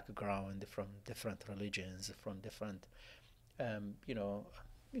ethnicity background, from different religions, from different,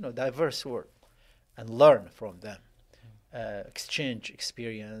 diverse world, and learn from them, exchange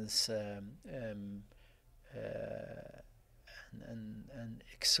experience, and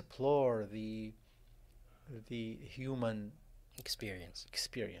explore the human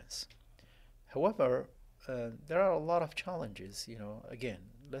experience. However, there are a lot of challenges. Again,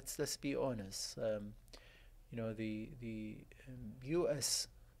 let's be honest. The U.S.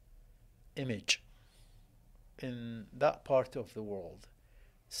 image in that part of the world,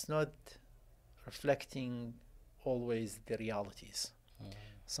 it's not reflecting always the realities.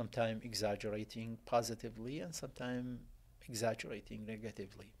 Sometimes exaggerating positively and sometimes exaggerating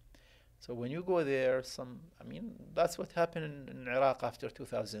negatively. So when you go there, that's what happened in Iraq after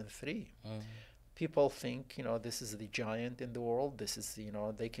 2003. People think, this is the giant in the world. This is,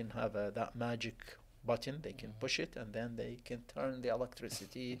 they can have that magic button, they can push it, and then they can turn the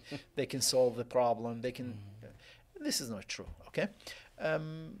electricity, they can solve the problem, they can... This is not true, okay?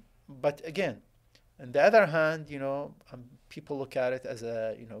 But again, on the other hand, people look at it as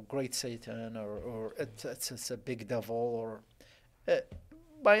a, great Satan, or it's a big devil, or...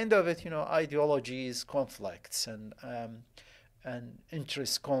 by end of it, ideologies, conflicts, and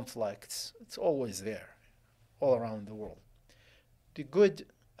interest conflicts. It's always there, all around the world. The good,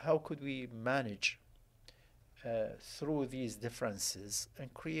 how could we manage through these differences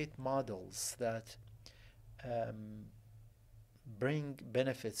and create models that bring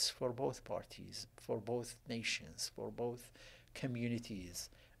benefits for both parties, for both nations, for both communities.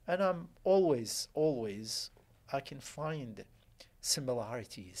 And I'm always, I can find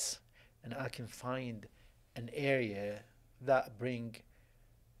similarities, and I can find an area that bring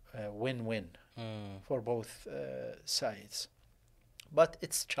win-win for both sides. But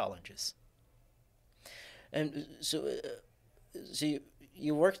it's challenges. And so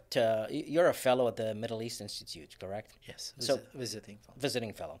you worked. You're a fellow at the Middle East Institute, correct? Yes.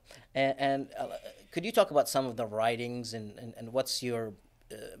 Visiting fellow. And could you talk about some of the writings and what's your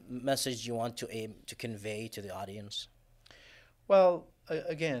message you want to aim to convey to the audience? Well,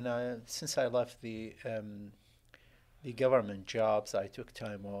 again, since I left the government jobs, I took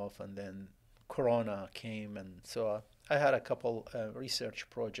time off, and then Corona came, and so I had a couple research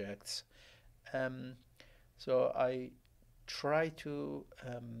projects. So I try to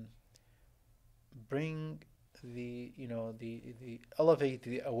bring the elevate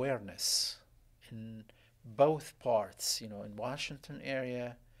the awareness in both parts, in Washington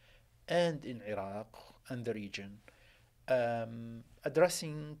area and in Iraq and the region,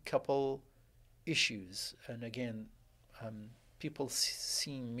 addressing couple issues. And again, people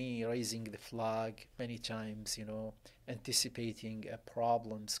see me raising the flag many times, anticipating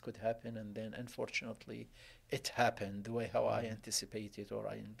problems could happen, and then unfortunately it happened the way how I anticipated or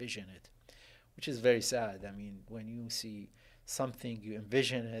I envision it, which is very sad. I mean, when you see something, you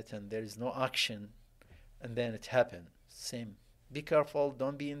envision it, and there is no action, and then it happened. Same. Be careful,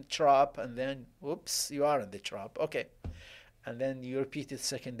 don't be in the trap, and then, whoops, you are in the trap. Okay. And then you repeat it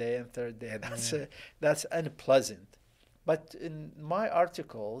second day and third day. That's unpleasant. But in my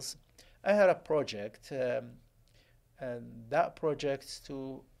articles, I had a project, and that project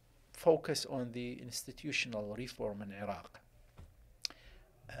to focus on the institutional reform in Iraq.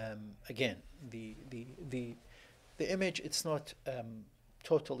 Again, the image, it's not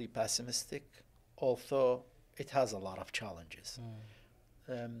totally pessimistic, although it has a lot of challenges.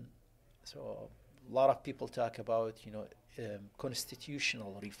 So a lot of people talk about,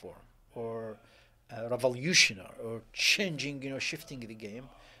 constitutional reform or revolutionary or changing, shifting the game.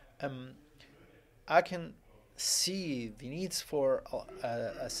 I can see the needs for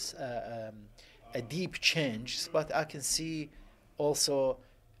a deep change, but I can see also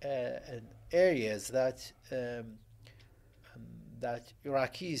areas that that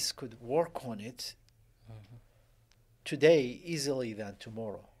Iraqis could work on it today easily than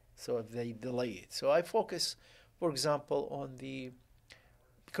tomorrow. So if they delay it. So I focus, for example, on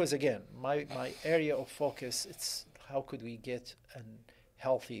because again, my area of focus, it's how could we get a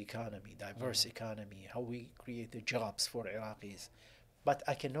healthy economy, diverse economy, how we create the jobs for Iraqis. But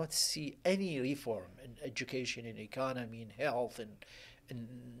I cannot see any reform in education, in economy, in health, in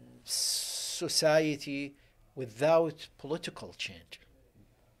society without political change,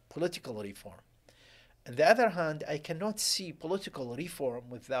 political reform. On the other hand, I cannot see political reform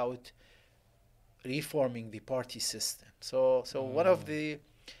without reforming the party system. So one of the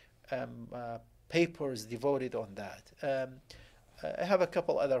papers devoted on that. I have a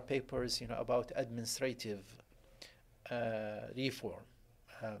couple other papers, about administrative reform.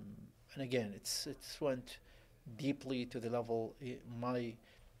 And again, it's went deeply to the level it might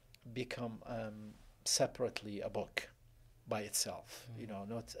become separately a book by itself,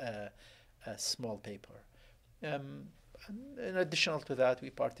 not a small paper. And in addition to that,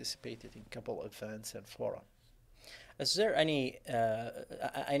 we participated in a couple of events and forums. Is there any,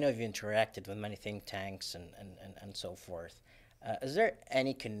 I know you've interacted with many think tanks and so forth. Is there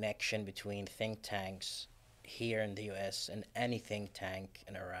any connection between think tanks here in the US and any think tank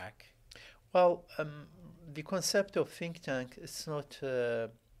in Iraq? Well, the concept of think tank is not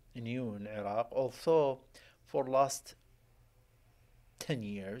new in Iraq, although for last 10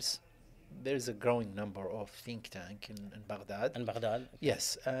 years, there's a growing number of think tank in Baghdad. In Baghdad? Okay.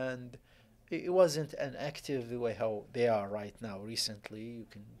 Yes, and it wasn't an active the way how they are right now. Recently, you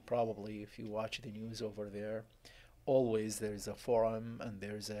can probably, if you watch the news over there, always there's a forum and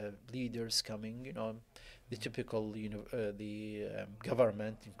there's leaders coming. The typical,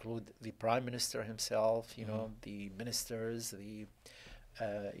 government include the prime minister himself. The ministers, the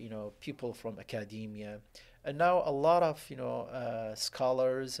people from academia, and now a lot of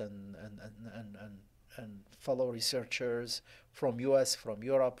scholars and and fellow researchers from US, from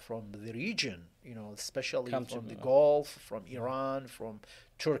Europe, from the region, especially from the Gulf, from Iran, from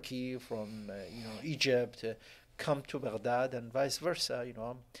Turkey, from Egypt, come to Baghdad, and vice versa.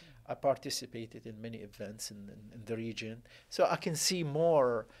 I participated in many events in the region, so I can see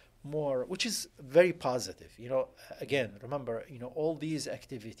more, which is very positive. Again, remember, all these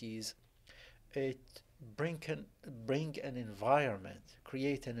activities, it bring an environment,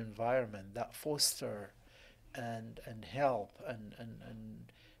 create an environment that foster and help and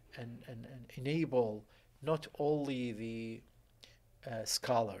enable not only the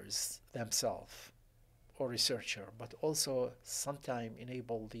scholars themselves or researcher, but also sometimes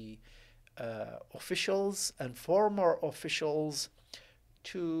enable the officials and former officials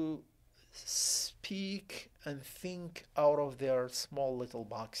to speak and think out of their small little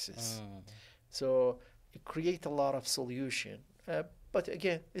boxes. So it create a lot of solution. But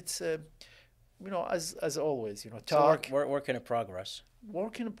again, it's as always, talk. So work in progress.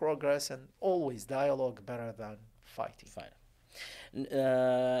 Work in progress, and always dialogue better than fighting. Fine.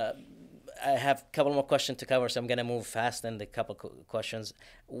 I have a couple more questions to cover, so I'm going to move fast in the couple questions.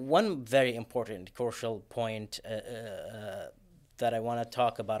 One very important, crucial point that I want to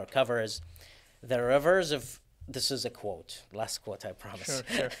talk about or cover is the rivers of. This is a quote, last quote, I promise.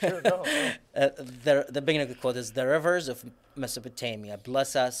 Sure. No. The beginning of the quote is, "The rivers of Mesopotamia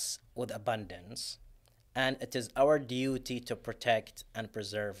bless us with abundance, and it is our duty to protect and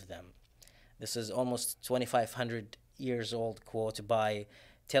preserve them." This is almost 2,500 years old quote by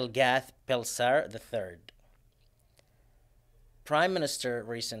Tilgath-Pilser III. Prime Minister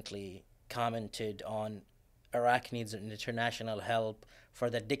recently commented on Iraq needs international help for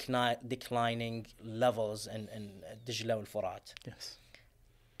the declining levels in Dijla al-Furat. Yes.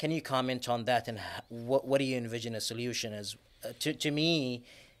 Can you comment on that, and what do you envision a solution as? To me,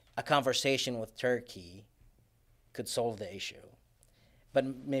 a conversation with Turkey could solve the issue, but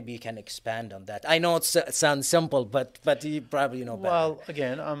maybe you can expand on that. I know it sounds simple, but you probably know better. Well,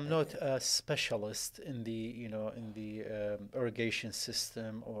 again, I'm not a specialist in the irrigation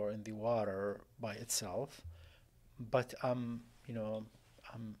system or in the water by itself, but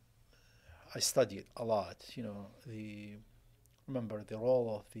I studied a lot. Remember the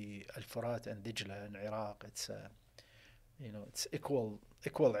role of the Al-Furat and Dijla in Iraq. It's it's equal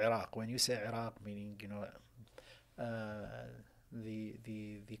Iraq. When you say Iraq, meaning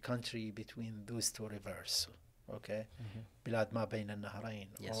the country between those two rivers. Okay, Bilad ma bayn al-Nahrayn,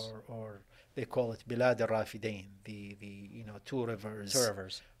 yes. or they call it Bilad al-Rafidain, the two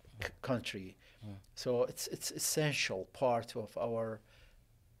rivers. Country. So it's essential part of our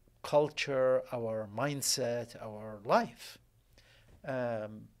culture, our mindset, our life.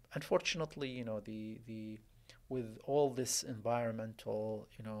 Unfortunately, the with all this environmental,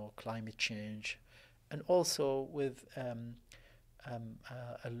 climate change, and also with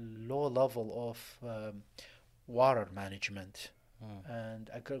a low level of water management and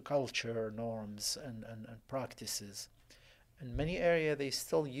agriculture norms and practices. In many areas, they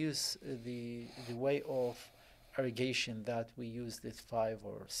still use the way of irrigation that we used it 5,000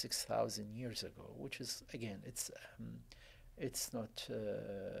 or 6,000 years ago, which is, again, it's not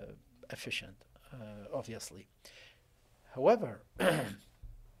efficient, obviously. However,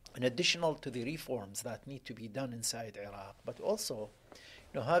 in addition to the reforms that need to be done inside Iraq, but also,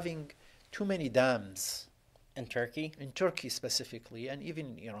 having too many dams in Turkey specifically, and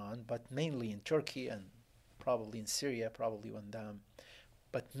even in Iran, but mainly in Turkey and probably in Syria, probably one dam,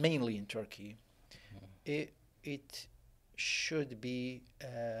 but mainly in Turkey, it should be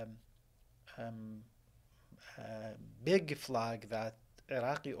a big flag that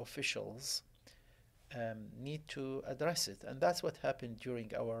Iraqi officials need to address it, and that's what happened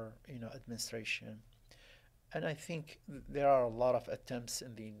during our administration. And I think there are a lot of attempts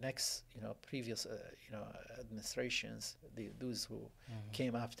in the next previous administrations, those who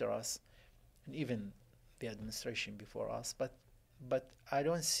came after us, and even the administration before us, but I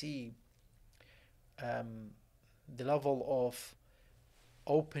don't see the level of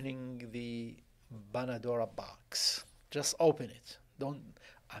opening the Banadora box. Just open it. Don't,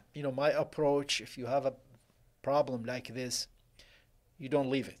 my approach, if you have a problem like this, you don't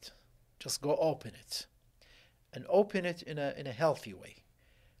leave it. Just go open it, and open it in a healthy way.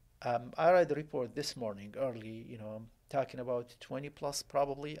 I read a report this morning early, talking about 20 plus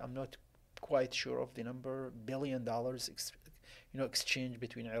probably. I'm not quite sure of the number, $1 billion exchange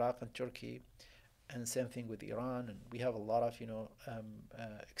between Iraq and Turkey, and same thing with Iran, and we have a lot of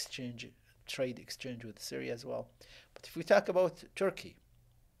trade exchange with Syria as well. But if we talk about Turkey,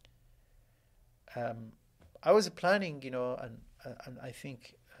 I was planning, and I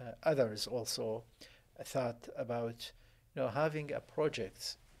think others also, I thought about, having a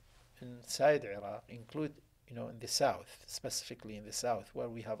project inside Iraq, include, in the south, specifically in the south, where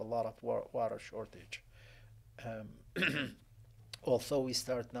we have a lot of water shortage. Um, Although we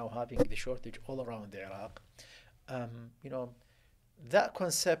start now having the shortage all around Iraq, you know, that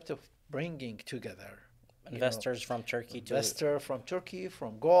concept of bringing together Investors from Turkey to investor from Turkey,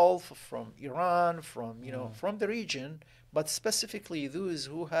 from Gulf, from Iran, from from the region, but specifically those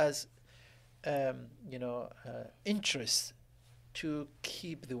who has interest to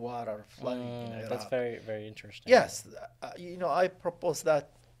keep the water flowing in Iraq. That's very, very interesting. Yes, I proposed that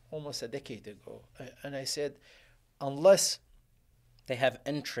almost a decade ago, and I said, unless They have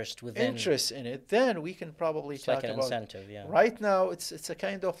interest within. interest in it, then we can probably It's talk like an about. incentive, yeah. Right now, it's a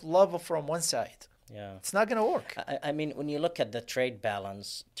kind of love from one side. Yeah. It's not going to work. I mean, when you look at the trade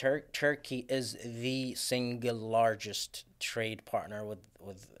balance, Turkey is the single largest trade partner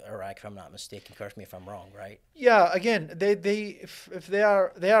with Iraq, if I'm not mistaken. Correct me if I'm wrong, right? Yeah, again, if they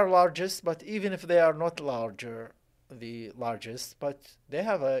are largest, but even if they are not the largest, but they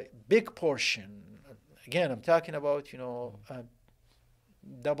have a big portion. Again, I'm talking about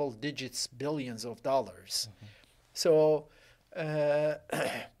double digits, billions of dollars. So, uh,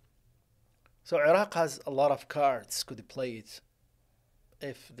 so Iraq has a lot of cards could play it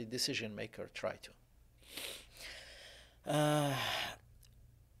if the decision maker try to.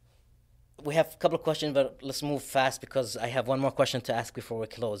 We have a couple of questions, but let's move fast because I have one more question to ask before we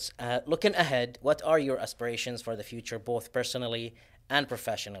close. Looking ahead, what are your aspirations for the future, both personally and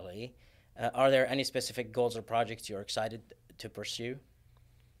professionally? Are there any specific goals or projects you're excited to pursue?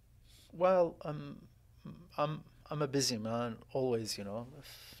 Well, I'm a busy man, always,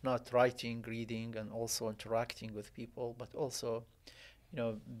 if not writing, reading, and also interacting with people, but also,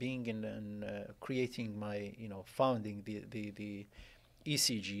 being in creating my, founding the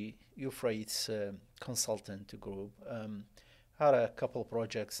ECG, Euphrates Consultant Group. Had a couple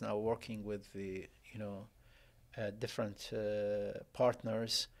projects now working with the, different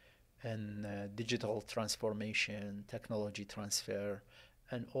partners in digital transformation, technology transfer,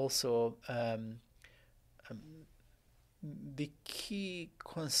 and also the key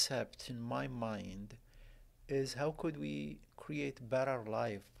concept in my mind is how could we create better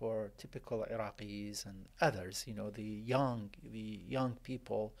life for typical Iraqis and others, the young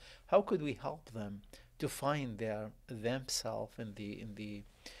people. How could we help them to find themselves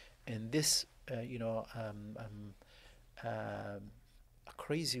in this a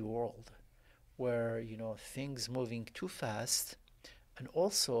crazy world where things moving too fast, and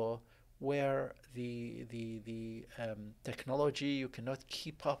also where the technology you cannot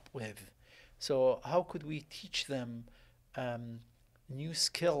keep up with. So how could we teach them new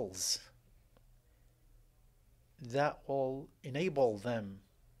skills that will enable them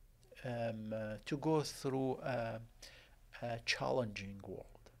to go through a challenging world?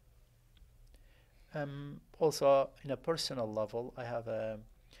 Also, in a personal level, I have a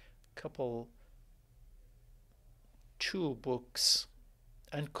couple, 2 books,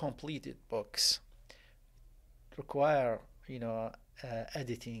 uncompleted books, require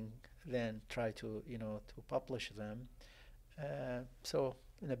editing, then try to to publish them. So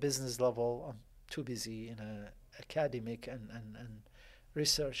in a business level, I'm too busy. In a academic and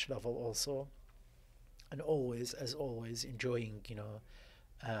research level also, and always, as always, enjoying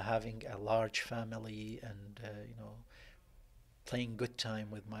having a large family and playing good time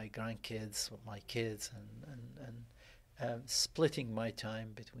with my grandkids, with my kids, and splitting my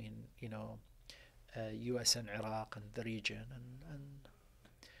time between U.S. and Iraq and the region, and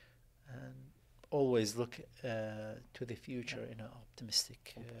always look to the future in an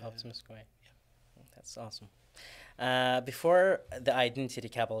optimistic way. Yeah. That's awesome. Before the identity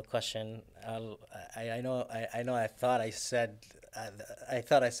capital question, I know I thought I said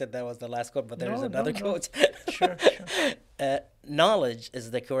that was the last quote, but there's another quote. Sure. Knowledge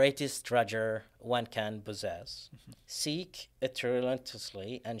is the greatest treasure one can possess. Seek it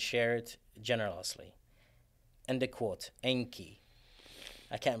relentlessly and share it generously. End the quote. Enki.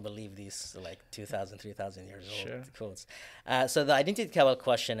 I can't believe these 2,000, 3,000 years old quotes. So the identity capital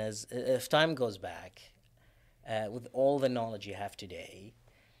question is, if time goes back, with all the knowledge you have today,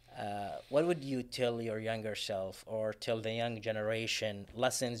 what would you tell your younger self or tell the young generation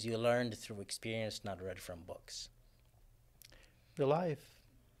lessons you learned through experience, not read from books? The life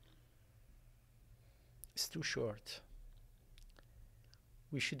is too short.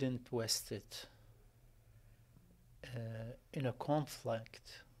 We shouldn't waste it in a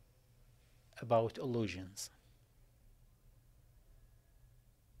conflict about illusions.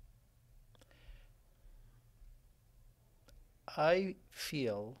 I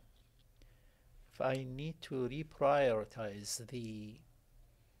feel if if I need to reprioritize the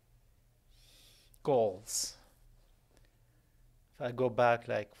goals, if I go back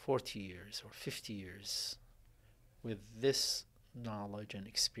like 40 years or 50 years with this knowledge and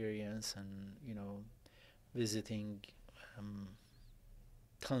experience and, visiting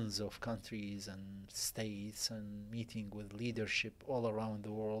tons of countries and states and meeting with leadership all around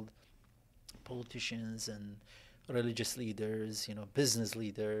the world, politicians and religious leaders, business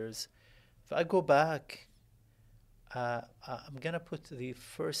leaders. If I go back, I'm going to put the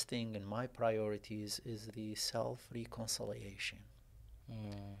first thing in my priorities is the self-reconciliation.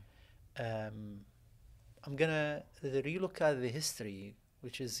 I'm going to relook at the history,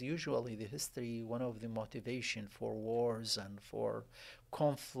 which is usually the history, one of the motivation for wars and for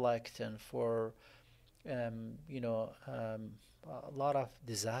conflict and for, a lot of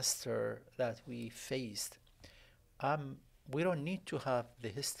disaster that we faced. We don't need to have the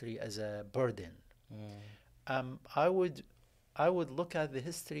history as a burden. I would look at the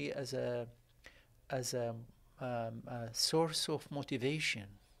history as a source of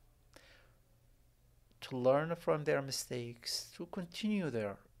motivation to learn from their mistakes, to continue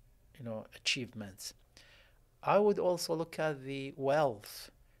their, achievements. I would also look at the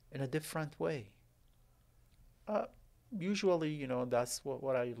wealth in a different way. Usually, that's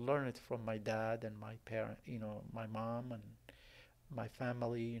what I learned from my dad and my parent, my mom and my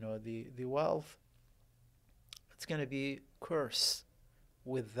family. The wealth, it's going to be curse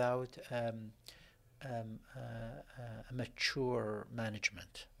without a mature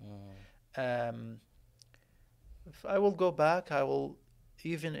management. If I will go back, I will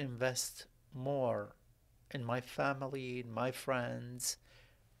even invest more in my family, in my friends,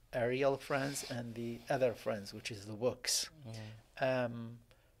 real friends, and the other friends, which is the books. And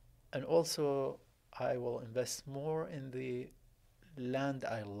also, I will invest more in the land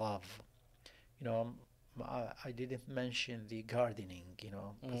I love. I didn't mention the gardening.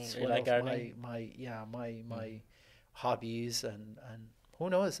 It's one like of gardening? my hobbies, and who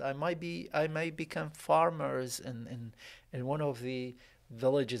knows? I might become farmers in one of the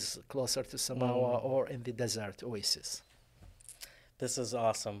villages closer to Samawa or in the desert oasis. This is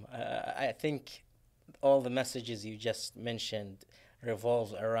awesome. I think all the messages you just mentioned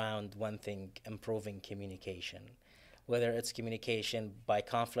revolve around one thing: improving communication. Whether it's communication by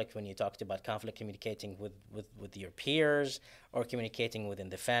conflict, when you talked about conflict, communicating with your peers, or communicating within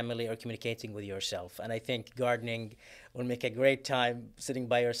the family, or communicating with yourself. And I think gardening will make a great time sitting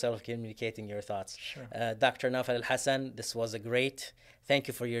by yourself, communicating your thoughts. Sure. Dr. Naufel Alhassan, this was a great. Thank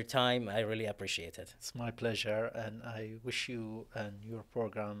you for your time. I really appreciate it. It's my pleasure, and I wish you and your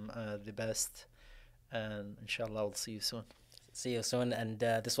program the best. And inshallah, I'll see you soon. See you soon. And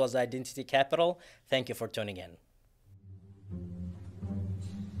this was Identity Capital. Thank you for tuning in.